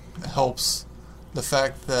almost helps the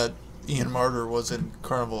fact that Ian Marter was in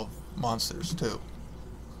Carnival of Monsters too.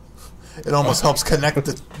 it almost helps connect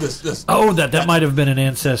this. Oh, that might have been an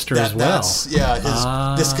ancestor as well. That's,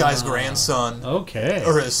 this guy's grandson. Okay.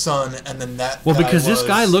 Or his son, and then that. Well, because this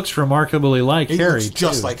guy looks remarkably like Harry, looks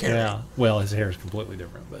just like Harry. Yeah. Well, his hair is completely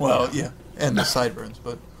different. But and the sideburns,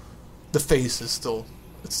 but the face is still.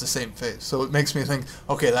 It's the same face, so it makes me think.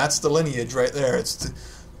 Okay, that's the lineage right there.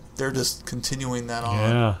 They're just continuing that on.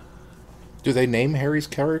 Yeah. Do they name Harry's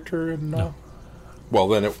character? No. Well,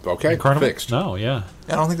 then, fixed. No, yeah.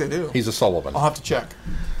 I don't think they do. He's a Sullivan. I'll have to check.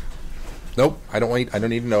 Nope, I don't need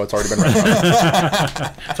to know. It's already been written.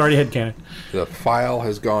 It's already headcanon. The file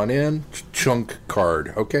has gone in. Chunk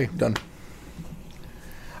card. Okay, done.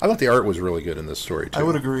 I thought the art was really good in this story, too. I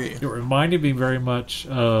would agree. It reminded me very much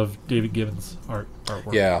of David Gibbons'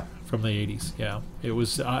 artwork. Yeah. From the 80s, yeah. It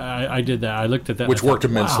was, I did that. I looked at that. Which worked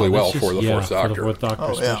immensely well for the Fourth Doctor. For the Fourth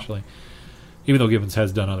Doctor, especially. Even though Gibbons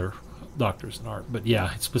has done other Doctors in art. But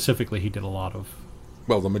yeah, specifically he did a lot of...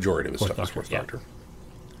 Well, the majority of his stuff is Fourth Doctor.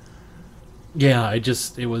 Yeah,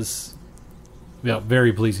 it was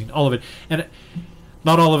very pleasing. All of it. And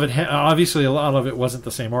not all of it, obviously a lot of it wasn't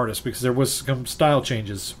the same artist because there was some style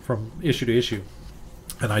changes from issue to issue.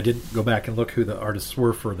 And I didn't go back and look who the artists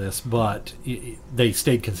were for this, but they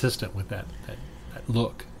stayed consistent with that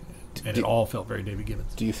look. And it all felt very David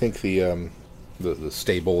Gibbons. Do you think the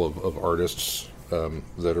stable of artists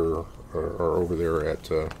that are over there at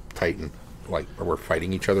Titan, we're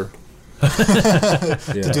fighting each other?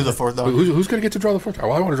 To do the Fourth Doctor. Who's going to get to draw the Fourth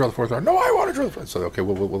Doctor? Oh, I want to draw the Fourth Doctor. No, I want to draw the Fourth Doctor. So, okay,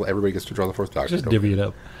 well, everybody gets to draw the Fourth Doctor. Just divvy it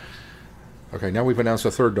up. Okay, now we've announced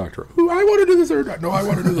a Third Doctor. Ooh, I want to do the Third Doctor. No, I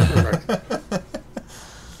want to do the Third Doctor.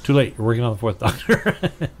 Too late. You're working on the Fourth Doctor.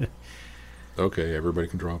 Okay, everybody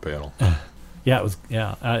can draw a panel. Yeah, it was.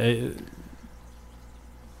 Yeah,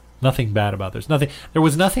 nothing bad about this. Nothing. There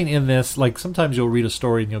was nothing in this. Like sometimes you'll read a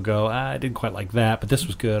story and you'll go, I didn't quite like that, but this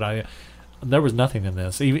was good. There was nothing in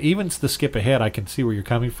this. Even the skip ahead, I can see where you're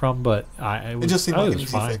coming from, but it just seemed like an easy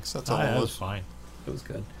fine. fix. That's all it was. It was fine. It was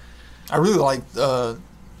good. I really liked the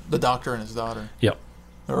Doctor and his daughter. Yep.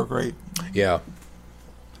 They were great. Yeah.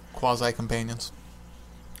 Quasi-companions.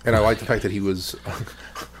 And I like the fact that he was...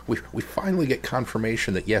 we finally get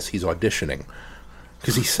confirmation that, yes, he's auditioning.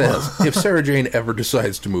 Because he says, if Sarah Jane ever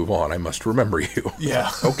decides to move on, I must remember you. Yeah.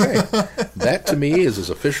 Okay. That, to me, is as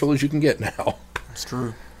official as you can get now. It's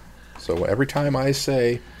true. So every time I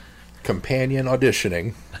say companion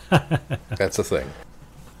auditioning, that's a thing.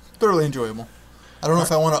 Thoroughly enjoyable. I don't know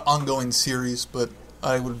if I want an ongoing series, but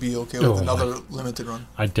I would be okay with another limited run.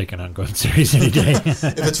 I'd take an ongoing series any day. If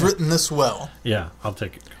it's written this well. Yeah, I'll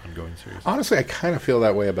take an ongoing series. Honestly, I kind of feel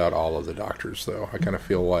that way about all of the Doctors, though. I kind of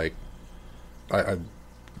feel like... I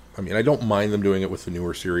mean, I don't mind them doing it with the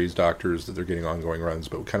newer series Doctors, that they're getting ongoing runs,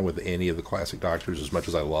 but kind of with any of the classic Doctors, as much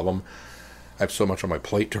as I love them, I have so much on my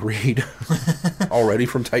plate to read already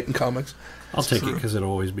from Titan Comics. I'll take it because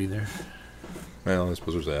it'll always be there. Well, I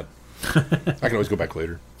suppose there's that. I can always go back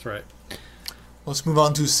later. That's right. Let's move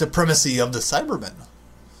on to Supremacy of the Cybermen.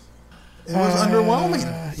 It was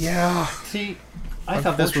underwhelming. Yeah. See, I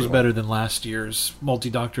thought this was better than last year's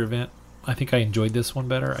multi-Doctor event. I think I enjoyed this one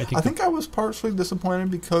better. I think I was partially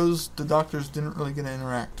disappointed because the Doctors didn't really get to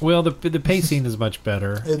interact. Well, the pacing is much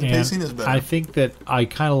better. The pacing is better. I think that I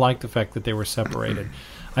kind of like the fact that they were separated.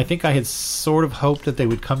 I think I had sort of hoped that they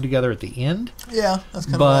would come together at the end. Yeah, that's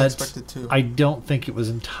kind of what I expected too. I don't think it was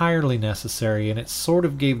entirely necessary, and it sort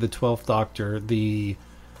of gave the 12th Doctor the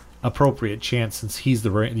appropriate chance, since he's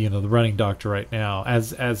the running Doctor right now,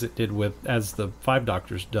 as the 5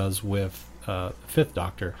 Doctors does with the 5th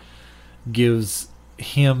Doctor. Gives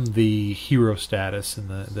him the hero status and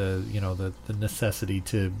the necessity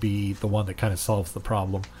to be the one that kind of solves the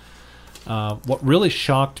problem. What really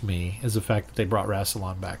shocked me is the fact that they brought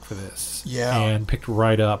Rassilon back for this. Yeah. And picked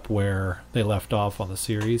right up where they left off on the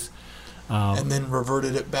series. And then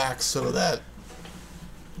reverted it back so that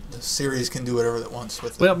the series can do whatever it wants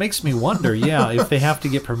with it. Well, it makes me wonder, if they have to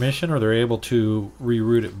get permission or they're able to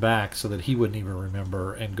reroute it back so that he wouldn't even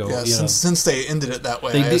rember and go. Yeah, since they ended it that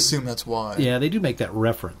way, I assume that's why. Yeah, they do make that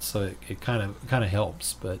reference, so it kind of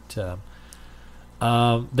helps. But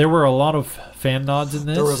there were a lot of fan nods in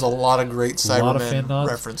this. There was a lot of great Cybermen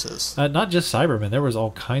references. Not just Cybermen, there was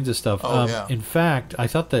all kinds of stuff. Yeah. In fact, I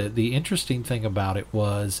thought the interesting thing about it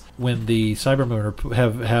was when the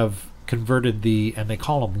Cybermen have converted and they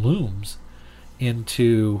call them looms,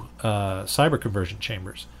 into cyber conversion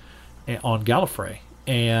chambers on Gallifrey.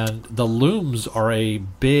 And the looms are a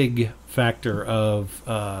big factor of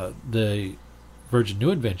the Virgin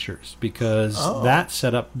New Adventures, because that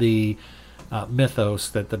set up the mythos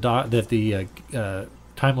that the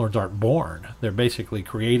Time Lords aren't born. They're basically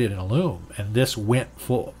created in a loom. And this went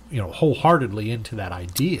wholeheartely into that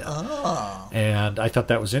idea. Ah. And I thought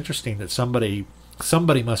that was interesting that somebody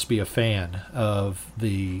must be a fan of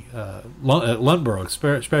the Lundberg,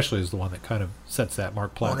 especially is the one that kind of sets that.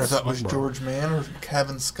 Mark Platt. I wonder if that was George Mann or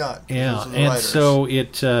Kevin Scott. Yeah, Those are the and writers.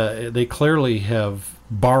 so they clearly have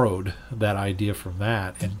borrowed that idea from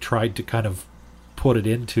that and tried to kind of put it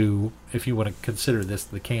into, if you want to consider this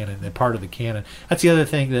the canon, the part of the canon. That's the other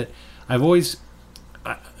thing that I've always,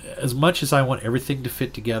 as much as I want everything to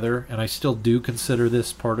fit together, and I still do consider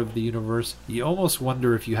this part of the universe, you almost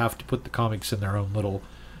wonder if you have to put the comics in their own little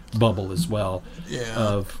bubble as well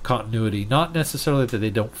of continuity. Not necessarily that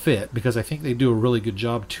they don't fit, because I think they do a really good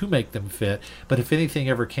job to make them fit, but if anything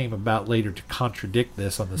ever came about later to contradict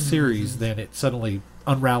this on the series, then it suddenly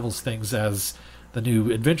unravels things as the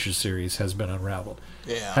new Adventure series has been unraveled.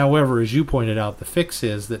 Yeah. However, as you pointed out, the fix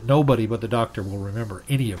is that nobody but the Doctor will remember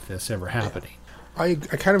any of this ever happening. I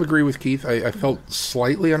kind of agree with Keith. I felt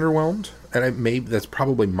slightly underwhelmed, and that's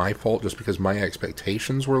probably my fault just because my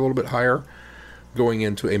expectations were a little bit higher going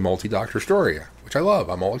into a multi-Doctor story, which I love.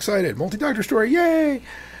 I'm all excited. Multi-Doctor story, yay!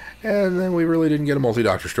 And then we really didn't get a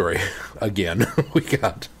multi-Doctor story again.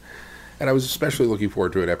 And I was especially looking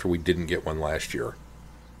forward to it after we didn't get one last year.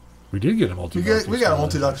 We did get a multi-Doctor story. We got a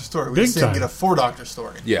multi-Doctor story. We Big just didn't time. get a 4-Doctor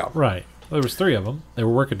story. Yeah. Right. Well, there was 3 of them. They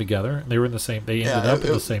were working together. And they were in the same. They ended up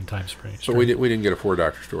in the same time frame. So we didn't get a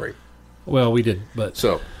 4-Doctor story. Well, we didn't. But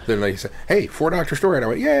so then they said, "Hey, 4-Doctor story," and I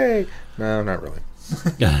went, "Yay!" No, not really.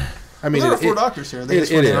 I mean, there are 4 Doctors here. They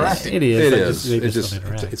just weren't interacting. It is. It They is. just don't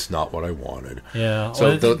interact. It's not what I wanted. Yeah.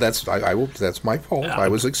 So Well, that's that's my fault. I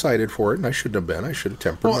was excited for it, and I shouldn't have been. I should have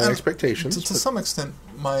tempered my and expectations. To some extent,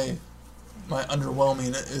 my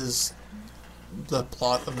underwhelming is the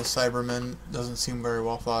plot of the Cybermen doesn't seem very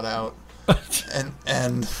well thought out.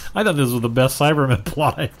 And I thought this was the best Cybermen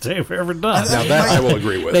plot they've ever done. Now that I will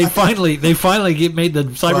agree with. They finally made the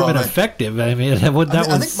Cybermen effective. I mean,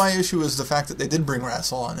 I think my issue is the fact that they did bring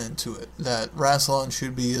Rassilon into it. That Rassilon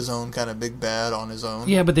should be his own kind of big bad on his own.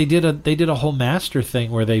 Yeah, but they did a whole master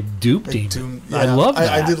thing where they duped him. I love that.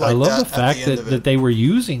 I did like I love that the fact that they were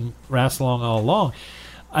using Rassilon all along.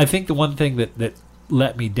 I think the one thing that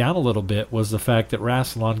let me down a little bit was the fact that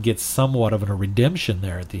Rassilon gets somewhat of a redemption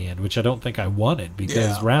there at the end, which I don't think I wanted,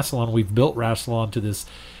 because Rassilon, we've built Rassilon to this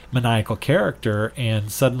maniacal character, and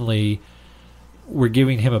suddenly we're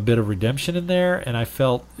giving him a bit of redemption in there, and I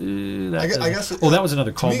felt that was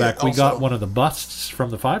another callback. We got one of the busts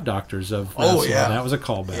from the 5 Doctors of Rassilon. That was a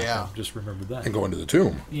callback. Yeah. I just remembered that. And going to the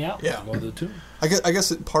tomb. Yeah. Going to the tomb. I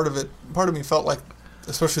guess part of me felt like,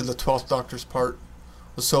 especially the 12th Doctor's part,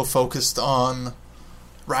 was so focused on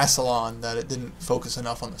Rassilon that it didn't focus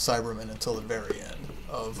enough on the Cybermen until the very end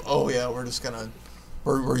of,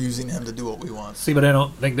 we're using him to do what we want. See, but I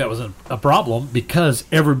don't think that was a problem, because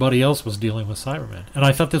everybody else was dealing with Cybermen. And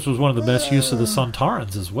I thought this was one of the best use of the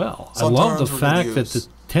Sontarans as well. I love the fact that the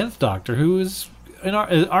 10th Doctor, who is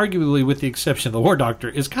arguably, with the exception of the War Doctor,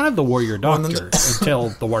 is kind of the warrior doctor until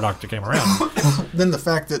the War Doctor came around. Then the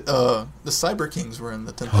fact that the Cyber Kings were in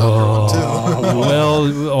the 10th Doctor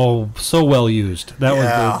one too. So well used. That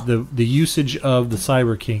was the usage of the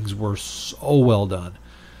Cyber Kings were so well done.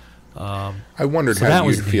 I wondered how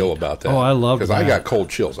you'd feel about that. Oh, I loved that. Because I got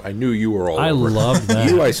cold chills. I knew you were all over. I loved that.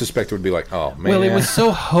 You, I suspect, would be like, oh, man. Well, it was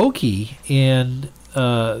so hokey in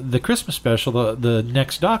the Christmas special, the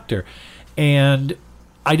Next Doctor. And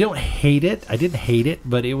I don't hate it. I didn't hate it,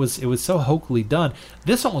 but it was so hokily done.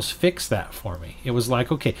 This almost fixed that for me. It was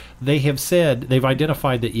like, okay, they've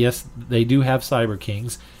identified that, yes, they do have Cyber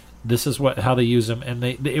Kings. This is how they use them, and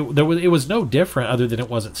it was no different, other than it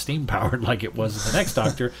wasn't steam powered like it was in the Next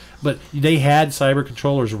Doctor. But they had cyber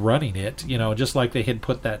controllers running it, just like they had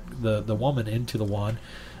put the woman into the one.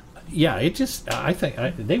 Yeah, I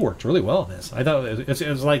think they worked really well in this. I thought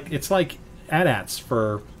it's like AT-ATs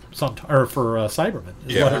for Cybermen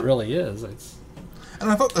is what it really is.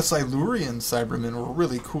 And I thought the Silurian Cybermen were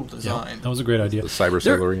really cool design. Yeah, that was a great idea. The Cyber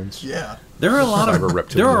Silurians. Yeah. There are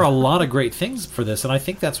a lot of great things for this, and I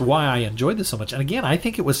think that's why I enjoyed this so much. And again, I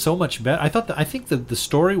think it was so much better. I think the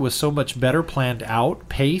story was so much better planned out,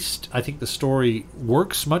 paced. I think the story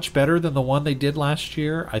works much better than the one they did last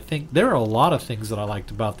year. I think there are a lot of things that I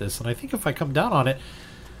liked about this, and I think if I come down on it,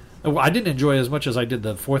 I didn't enjoy it as much as I did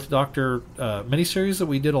the 4th Doctor miniseries that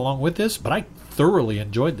we did along with this, but I thoroughly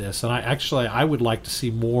enjoyed this, and I would like to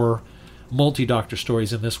see more multi-Doctor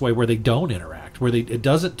stories in this way, where they don't interact, where it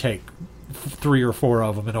doesn't take 3 or 4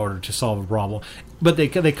 of them in order to solve a problem, but they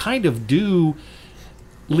kind of do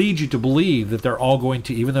lead you to believe that they're all going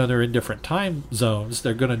to, even though they're in different time zones,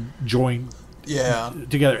 they're going to join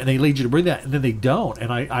together, and they lead you to believe that, and then they don't.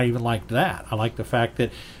 And I even liked that. I like the fact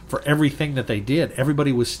that for everything that they did,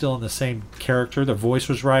 everybody was still in the same character. Their voice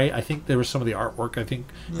was right. I think there was some of the artwork. I think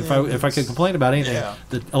if I could complain about anything,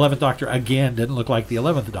 the 11th Doctor again didn't look like the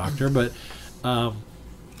 11th Doctor. But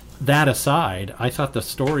that aside, I thought the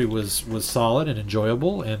story was solid and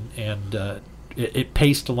enjoyable, and it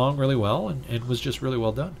paced along really well, and was just really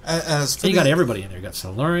well done. And you got everybody in there. You got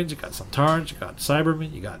Silurians, you got Sontarans, you got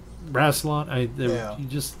Cybermen, you got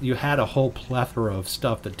Rassilon. You had a whole plethora of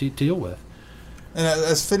stuff to deal with. And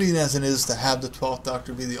as fitting as it is to have the 12th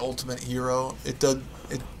Doctor be the ultimate hero,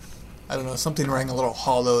 I don't know, something rang a little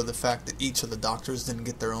hollow in the fact that each of the Doctors didn't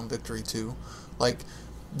get their own victory too. Like,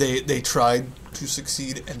 they tried to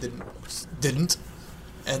succeed and didn't.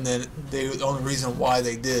 And then the only reason why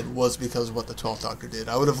they did was because of what the 12th Doctor did.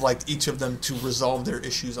 I would have liked each of them to resolve their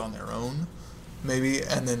issues on their own, maybe,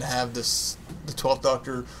 and then have the 12th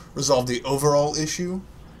Doctor resolve the overall issue.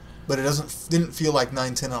 But it didn't feel like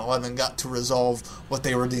 9, 10, and 11 got to resolve what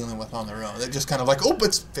they were dealing with on their own. They're just kind of like,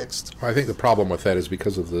 it's fixed. I think the problem with that is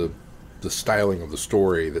because of the styling of the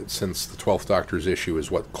story, that since the 12th Doctor's issue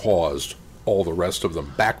is what caused all the rest of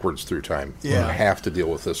them backwards through time, you have to deal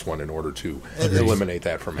with this one in order to eliminate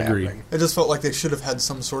that from happening. It just felt like they should have had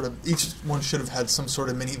each one should have had some sort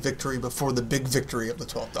of mini victory before the big victory of the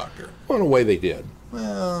 12th Doctor. Well, in a way they did.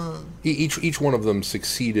 Well, each one of them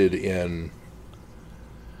succeeded in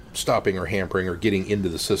stopping or hampering or getting into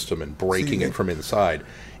the system and breaking it from inside.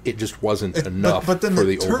 It just wasn't enough but then for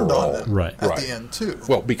the turned overall. On them at the end, too.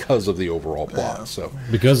 Well, because of the overall plot. Yeah. So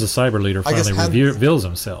because the Cyber Leader finally reveals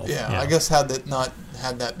himself. I guess had that not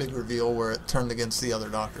had that big reveal where it turned against the other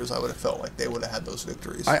Doctors, I would have felt like they would have had those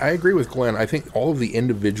victories. I agree with Glenn. I think all of the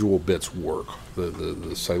individual bits work. The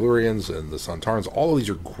Silurians and the Sontarans, all of these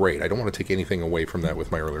are great. I don't want to take anything away from that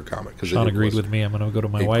with my earlier comment. Sean agreed with me. I'm going to go to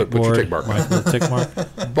my whiteboard. Put your tick mark. My little tick mark.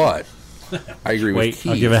 But I agree with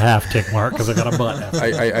Keith. I'll give a half tick mark because I got a butt.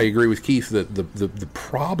 I agree with Keith that the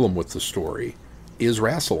problem with the story is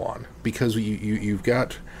Rassilon, because we've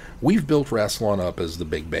built Rassilon up as the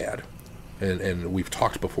big bad, and we've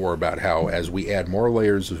talked before about how as we add more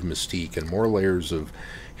layers of mystique and more layers of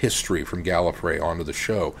history from Gallifrey onto the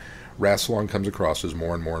show, Rassilon comes across as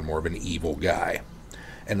more and more and more of an evil guy.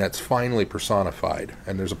 And that's finally personified.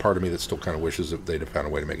 And there's a part of me that still kind of wishes that they'd have found a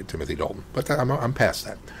way to make it Timothy Dalton. But I'm past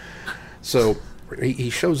that. So he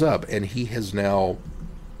shows up, and he has now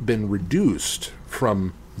been reduced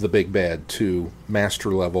from the big bad to master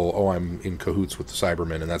level. I'm in cahoots with the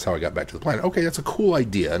Cybermen, and that's how I got back to the planet. Okay, that's a cool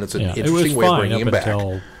idea, and it's an interesting way of bringing him back.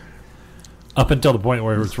 Up until the point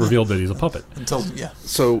where it's revealed that he's a puppet. So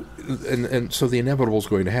so the inevitable is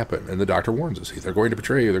going to happen, and the Doctor warns us: they're going to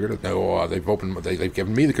betray you. They're going to they've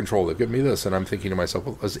given me the control. They've given me this, and I'm thinking to myself,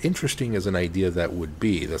 well, as interesting as an idea that would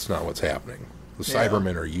be, that's not what's happening. The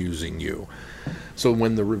Cybermen are using you. So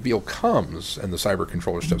when the reveal comes and the Cyber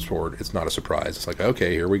Controller steps forward, it's not a surprise. It's like,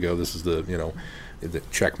 okay, here we go. This is the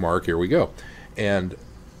check mark. Here we go, and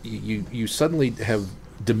you suddenly have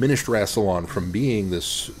diminished Rassilon from being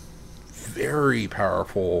this very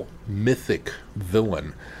powerful mythic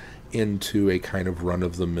villain into a kind of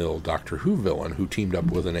run-of-the-mill Doctor Who villain who teamed up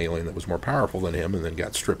with an alien that was more powerful than him and then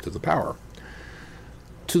got stripped of the power.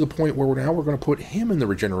 To the point where now we're going to put him in the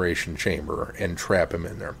regeneration chamber and trap him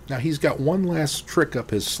in there. Now he's got one last trick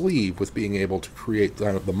up his sleeve with being able to create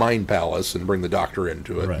the Mind Palace and bring the Doctor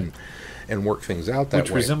into it and work things out that way.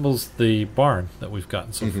 Which resembles the barn that we've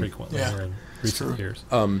gotten so frequently here in recent years.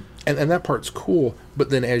 And that part's cool,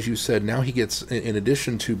 but then as you said, now he gets, in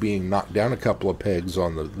addition to being knocked down a couple of pegs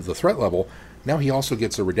on the threat level, now he also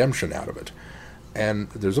gets a redemption out of it. And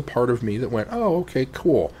there's a part of me that went, oh, okay,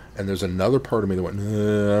 cool. And there's another part of me that went, I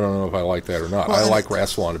don't know if I like that or not. I like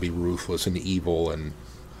Rassilon to be ruthless and evil. And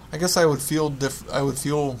I guess I would feel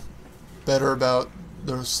better about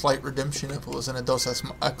the slight redemption if it was in a Deus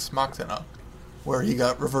Ex Machina, where he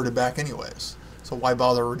got reverted back anyways. So why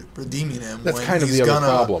bother redeeming him That's when kind of he's the other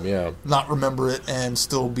gonna problem, not remember it and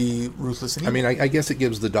still be ruthless and evil? I mean, I guess it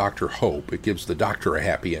gives the Doctor hope. It gives the Doctor a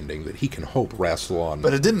happy ending that he can hope Rassilon.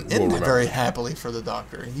 But it didn't end very happily for the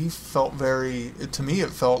Doctor. He felt to me, it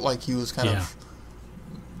felt like he was kind of...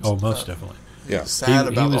 Oh, most definitely. Yeah. Sad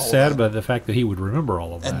about he was sad about the fact that he would remember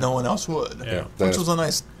all of that. And no one else would. Yeah. Which was a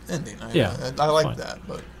nice ending. I liked that.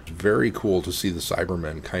 But it's very cool to see the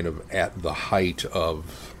Cybermen kind of at the height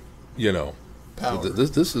of, power.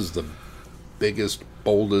 This is the biggest,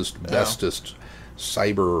 boldest, bestest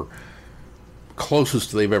cyber,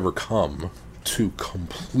 closest they've ever come to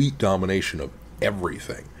complete domination of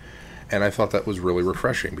everything. And I thought that was really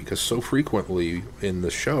refreshing, because so frequently in the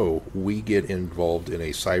show we get involved in a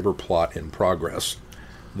cyber plot in progress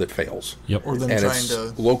that fails. Yep. Or them And trying it's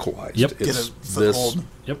to localized. Yep. get a It's foothold.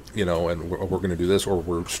 Yep. and we're going to do this, or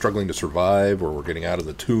we're struggling to survive, or we're getting out of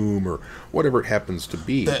the tomb, or whatever it happens to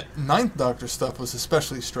be. That Ninth Doctor stuff was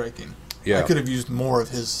especially striking. Yeah. I could have used more of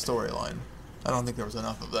his storyline. I don't think there was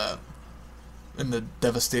enough of that in the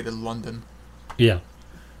devastated London. Yeah.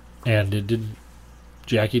 And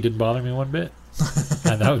Jackie didn't bother me one bit.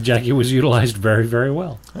 I thought Jackie was utilized very, very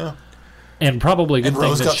well. Yeah. And probably a good And thing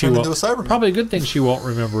Rose that got she turned won't. into a Cyberman. Probably a good thing she won't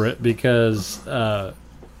remember it because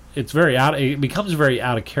it's very out. It becomes very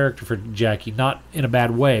out of character for Jackie, not in a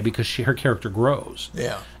bad way, because her character grows.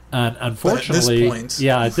 Yeah. And unfortunately, But at this point,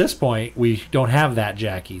 at this point, we don't have that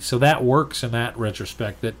Jackie, so that works in that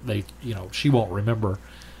retrospect. That she won't remember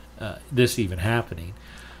this even happening.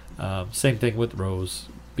 Same thing with Rose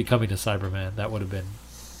becoming a Cyberman. That would have been.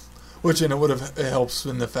 It helps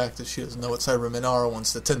in the fact that she doesn't know what Cybermen are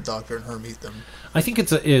once the 10th Doctor and her meet them. I think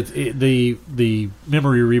the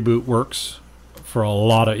memory reboot works for a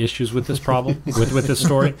lot of issues with this problem with this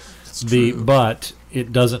story. But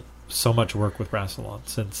it doesn't so much work with Rassilon,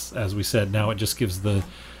 since, as we said, now it just gives the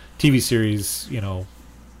TV series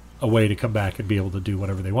a way to come back and be able to do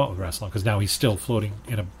whatever they want with Rassilon, because now he's still floating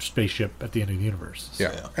in a spaceship at the end of the universe.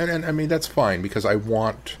 Yeah, and I mean that's fine, because I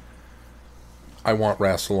want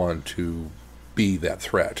Rassilon to be that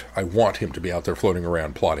threat. I want him to be out there floating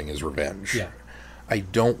around plotting his revenge. Yeah. I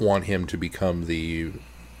don't want him to become the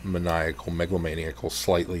maniacal, megalomaniacal,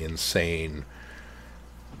 slightly insane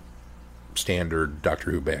standard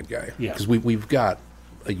Doctor Who bad guy. Yeah. Because we've got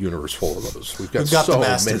a universe full of those. We've got the so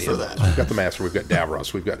Master many for of that. those. We've got the Master. We've got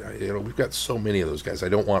Davros. We've got so many of those guys. I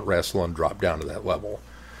don't want Rassilon drop down to that level.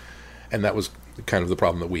 And that was kind of the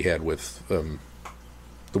problem that we had with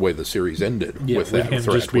the way the series ended with that him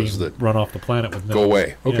threat, just being was that run off the planet with no. go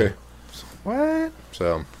away. Yeah. Okay. What?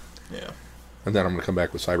 So, Yeah. and then I'm going to come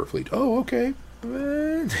back with Cyberfleet. Oh, okay.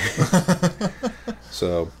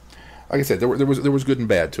 So, like I said, there was good and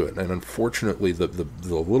bad to it, and unfortunately, the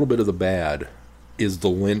little bit of the bad is the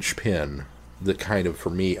linchpin that kind of,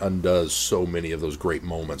 for me, undoes so many of those great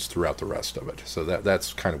moments throughout the rest of it. So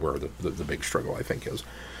that's kind of where the big struggle, I think, is.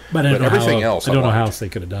 But everything else, I don't know how liked. else they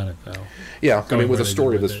could have done it, though. Yeah, I mean, with where a they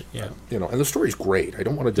story did this, with it, and the story's great. I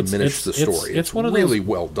don't want to diminish the story. It's one of really those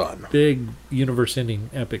well done. Big universe-ending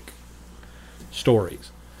epic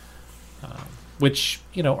stories, which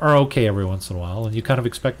are okay every once in a while, and you kind of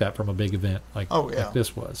expect that from a big event like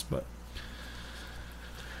this was. But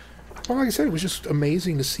well, like I said, it was just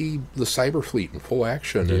amazing to see the Cyberfleet in full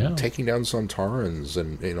action and taking down Sontarans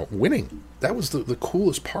and winning. That was the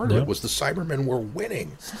coolest part of it, was the Cybermen were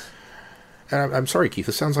winning. And I'm sorry, Keith.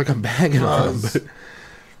 It sounds like I'm bagging on them, but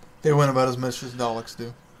they win about as much as Daleks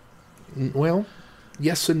do. Well,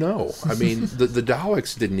 yes and no. I mean, the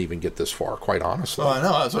Daleks didn't even get this far, quite honestly. Oh, I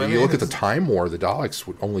know. That's what I mean. You look at the Time War, the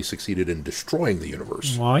Daleks only succeeded in destroying the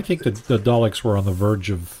universe. Well, I think that the Daleks were on the verge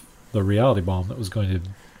of the reality bomb that was going to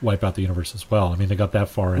wipe out the universe as well. I mean, they got that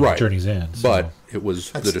far in Journey's End. So. But it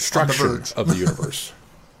was the destruction of the universe.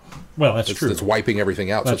 Well, that's true. It's wiping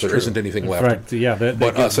everything out, that's so there isn't anything left. Correct. Yeah,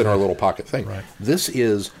 but us in our little pocket thing. Right. This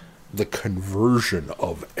is the conversion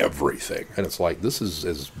of everything, and it's like, this is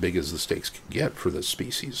as big as the stakes can get for this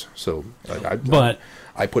species. So,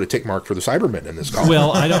 I put a tick mark for the Cybermen in this column.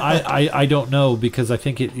 Well, I don't know, because I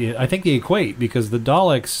think they equate, because the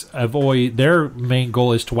Daleks have always, their main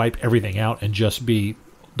goal is to wipe everything out and just be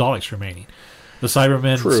Daleks remaining. The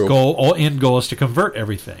Cybermen's end goal is to convert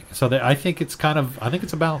everything. So I think it's a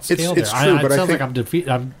balanced scale there. It's true, but it I sounds think like I'm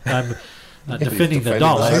defending the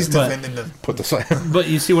Daleks, but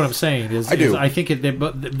you see what I'm saying is, I do. I think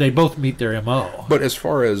they both meet their MO. But as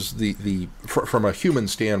far as from a human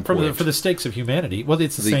standpoint, for the stakes of humanity, well,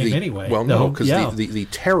 it's the same anyway. Well, no, because the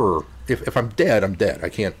terror. If I'm dead, I'm dead. I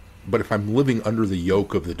can't. But if I'm living under the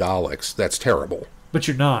yoke of the Daleks, that's terrible. But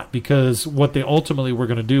you're not, because what they ultimately were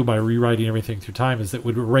going to do by rewriting everything through time is that it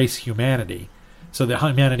would erase humanity, so that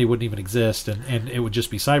humanity wouldn't even exist, and it would just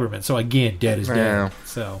be Cybermen. So again, dead is dead.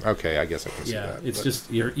 So okay, I guess I can see that. It's just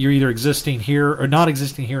you're either existing here or not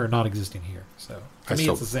existing here or not existing here. So to me,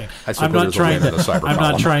 it's the same. I'm not trying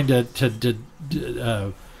to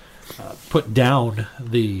put down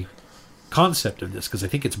the concept of this, because I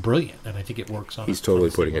think it's brilliant and I think it works on. He's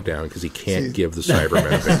totally putting it down because he can't give the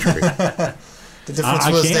Cybermen a victory. The difference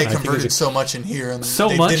was they converted so much in here, and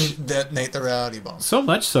they didn't detonate the reality bomb. So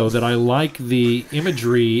much so that I like the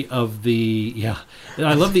imagery of I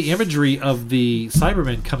love the imagery of the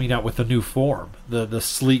Cybermen coming out with a new form, the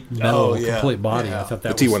sleek metal complete body. I thought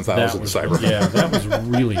that the was T-1000 Cybermen. Yeah, that was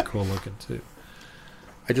really cool looking too.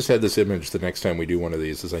 I just had this image. The next time we do one of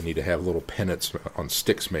these, is I need to have little pennants on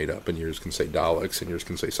sticks made up, and yours can say Daleks, and yours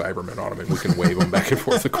can say Cybermen on them, and we can wave them back and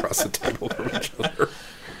forth across the table to each other.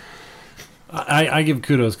 I give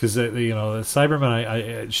kudos because the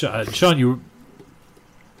Cybermen. Sean, you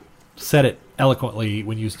said it eloquently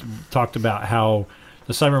when you talked about how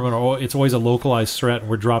the Cybermen it's always a localized threat, and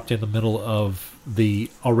we're dropped in the middle of the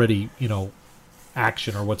already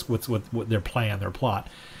action or what their plan, their plot.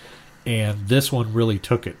 And this one really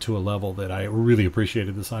took it to a level that I really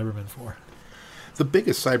appreciated the Cybermen for. The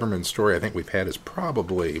biggest Cybermen story I think we've had is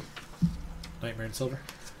probably Nightmare in Silver.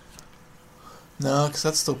 No, because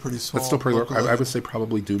that's still pretty small. That's still pretty local. I would say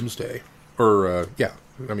probably Doomsday. Or, yeah.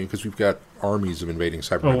 I mean, because we've got armies of invading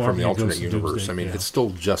Cybermen from the alternate universe. Doomsday, I mean, it's still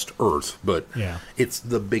just Earth, but it's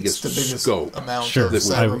the biggest scope amount of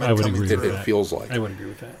Cybermen I would coming agree through. with it that. feels like. I would agree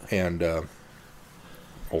with that. And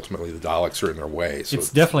ultimately, the Daleks are in their way. So it's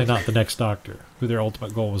definitely not the next Doctor, who their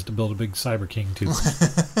ultimate goal was to build a big Cyber King to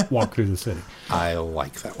walk through the city. I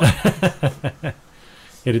like that one.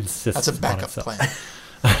 It insists. That's a backup on itself. plan.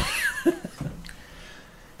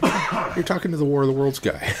 You're talking to the War of the Worlds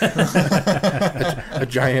guy. a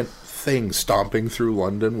giant thing stomping through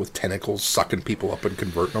London with tentacles sucking people up and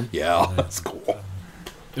converting them. Yeah, that's cool.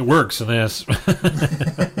 It works in this.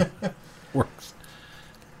 Works.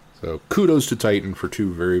 So kudos to Titan for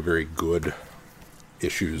 2 very, very good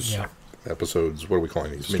issues, episodes. What are we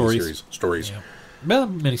calling these? Stories. Stories. Yeah. Well,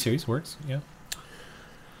 miniseries works. Yeah.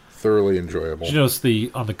 Thoroughly enjoyable. Did you notice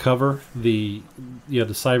on the cover the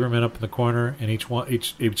Cybermen up in the corner, and each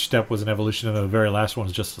step was an evolution, and the very last one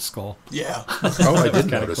is just a skull. Yeah. Oh, I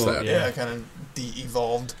did notice cool. that. Yeah, kind of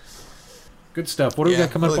de-evolved. Good stuff. What do we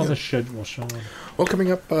got coming up on good. the schedule, Sean? Well,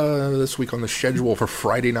 coming up this week on the schedule for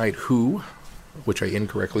Friday Night Who, which I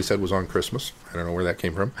incorrectly said was on Christmas. I don't know where that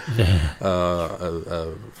came from.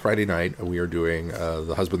 Friday night, we are doing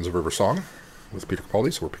The Husbands of River Song with Peter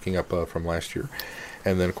Capaldi, so we're picking up from last year.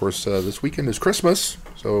 And then, of course, this weekend is Christmas.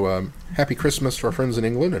 So happy Christmas to our friends in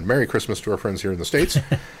England, and Merry Christmas to our friends here in the States.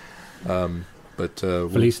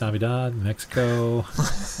 Feliz Navidad, Mexico.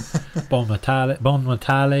 Bon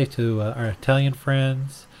Natale to our Italian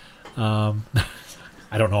friends. I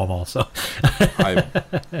don't know them all, so.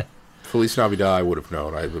 Feliz Navidad, I would have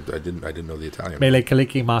known. I didn't know the Italian. Mele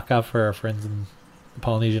Kaliki Maka for our friends in the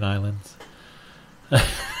Polynesian Islands.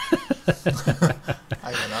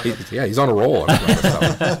 He's on a roll.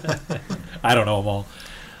 I don't know them all.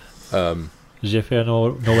 Je Père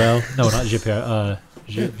Noël. No, not Je Père.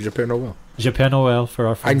 Je Père Noël. Je Père Noël for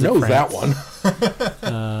our friends I know in France. that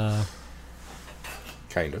one.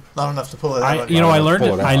 Kind of. Not enough to pull it out.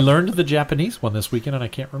 I learned the Japanese one this weekend, and I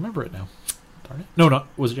can't remember it now. Darn it. No,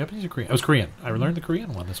 was it Japanese or Korean? It was Korean. I learned the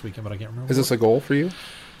Korean one this weekend, but I can't remember. Is this a goal for you?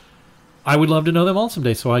 I would love to know them all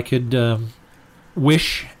someday, so I could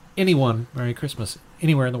wish anyone Merry Christmas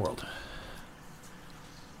anywhere in the world.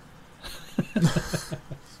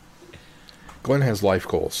 Glenn has life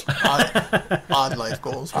goals. Odd life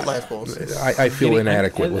goals. What life goals? I feel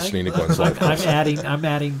inadequate listening to Glenn's life goals. I'm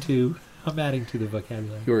adding to the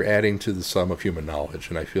vocabulary. You're adding to the sum of human knowledge,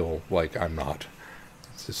 and I feel like I'm not.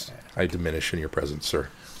 It's just, I diminish in your presence, sir.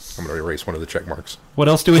 I'm going to erase one of the check marks. What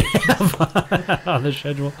else do we have on the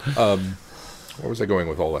schedule? Where was I going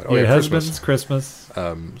with all that? Oh, yeah, Husbands, Christmas.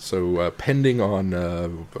 So pending on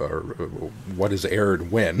what is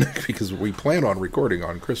aired when, because we plan on recording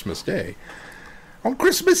on Christmas Day. On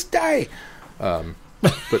Christmas Day! But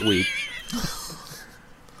we...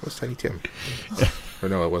 What's Tiny Tim? Or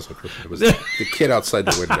no, it wasn't Christmas. It was the kid outside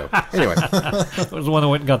the window. Anyway. It was the one that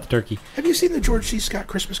went and got the turkey. Have you seen the George C. Scott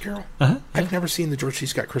Christmas Carol? Uh-huh. I've never seen the George C.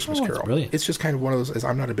 Scott Christmas Carol. It's brilliant. It's just kind of one of those...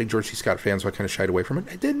 I'm not a big George C. Scott fan, so I kind of shied away from it.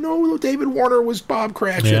 I didn't know David Warner was Bob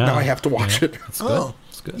Cratchit. Yeah. Now I have to watch it. It's good.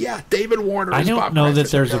 It's good. Yeah, David Warner I is Bob don't know Cratchit.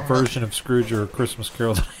 that there's a version of Scrooge or Christmas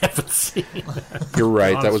Carol that I haven't seen. You're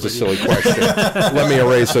right. That was a silly question. Let me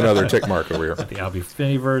erase another tick mark over here. The Albie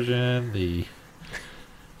Finney version, the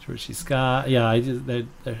George C. Scott. Yeah,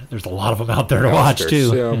 there's a lot of them out there to watch,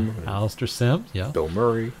 too. Alistair Sim, yeah. Bill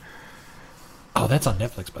Murray. Oh, that's on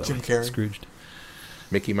Netflix, by the way. Jim Carrey. Scrooged.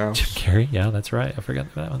 Mickey Mouse. Jim Carrey, yeah, that's right. I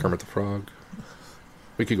forgot that one. Kermit the Frog.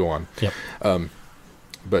 We could go on. Yep.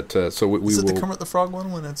 So we Is it will... the Kermit the Frog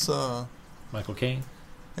one when it's... Michael Caine.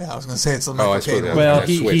 Yeah, I was going to say it's the Michael Caine one. Well, I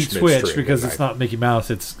he switched switched midstream, because didn't it's I? not Mickey Mouse,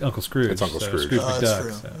 it's Uncle Scrooge. It's Uncle Scrooge. Scrooge Oh, that's McDuck.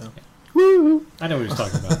 true, So. yeah. Woo! I know what he was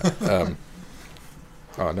talking about.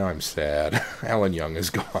 Oh, now I'm sad. Alan Young is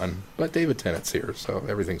gone, but David Tennant's here, so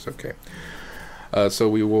everything's okay. So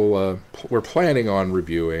we will... we're planning on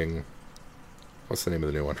reviewing... What's the name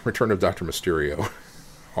of the new one? Return of Dr. Mysterio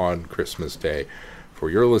on Christmas Day for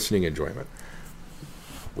your listening enjoyment.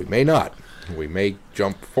 We may not. We may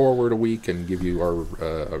jump forward a week and give you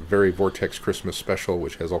our very Vortex Christmas special,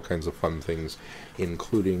 which has all kinds of fun things,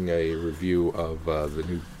 including a review of the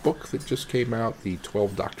new book that just came out, The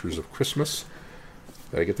 12 Doctors of Christmas.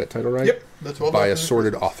 Did I get that title right? Yep, The 12 By Doctors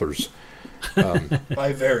assorted authors.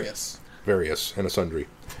 By various. Various and a sundry.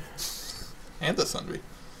 And a sundry.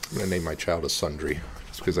 I'm going to name my child a Sundry,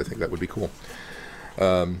 just because I think that would be cool.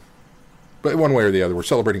 But one way or the other, we're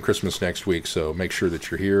celebrating Christmas next week, so make sure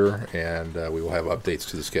that you're here, and we will have updates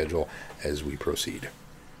to the schedule as we proceed.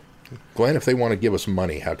 Glenn, if they want to give us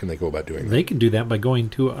money, how can they go about doing that? They can do that by going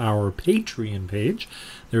to our Patreon page.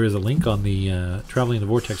 There is a link on the Traveling the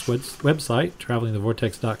Vortex website,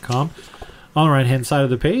 travelingthevortex.com. On the right-hand side of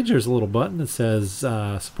the page, there's a little button that says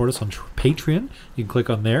support us on Patreon. You can click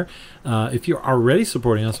on there. If you're already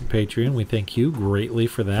supporting us on Patreon, we thank you greatly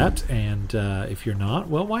for that. And if you're not,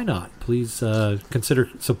 well, why not? Please consider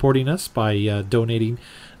supporting us by donating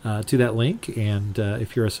to that link. And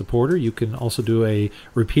if you're a supporter, you can also do a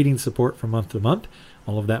repeating support from month to month.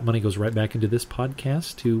 All of that money goes right back into this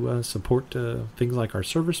podcast to support things like our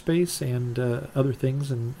server space and other things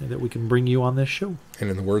and that we can bring you on this show. And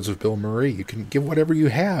in the words of Bill Murray, you can give whatever you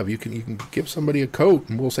have. You can give somebody a coat,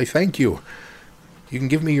 and we'll say thank you. You can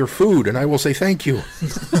give me your food, and I will say thank you.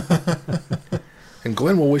 And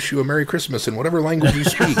Glenn will wish you a Merry Christmas in whatever language you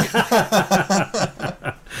speak. Well,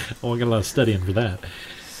 we got a lot of studying for that.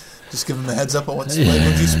 Just give them a heads up on what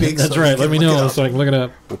language you speak. That's so right. they Let can me look it know up. so I can look it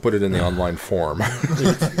up. We'll put it in the online form.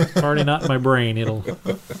 It's already not in my brain.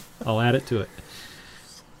 I'll add it to it.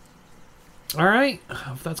 All right.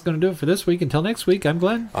 If that's going to do it for this week. Until next week, I'm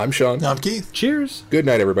Glenn. I'm Sean. I'm Keith. Cheers. Good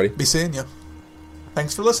night, everybody. Be seeing you.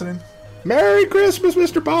 Thanks for listening. Merry Christmas,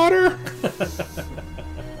 Mr. Potter!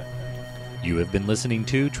 You have been listening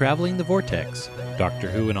to Traveling the Vortex. Doctor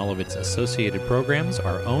Who and all of its associated programs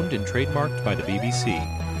are owned and trademarked by the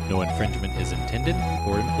BBC. No infringement is intended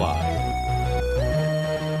or implied.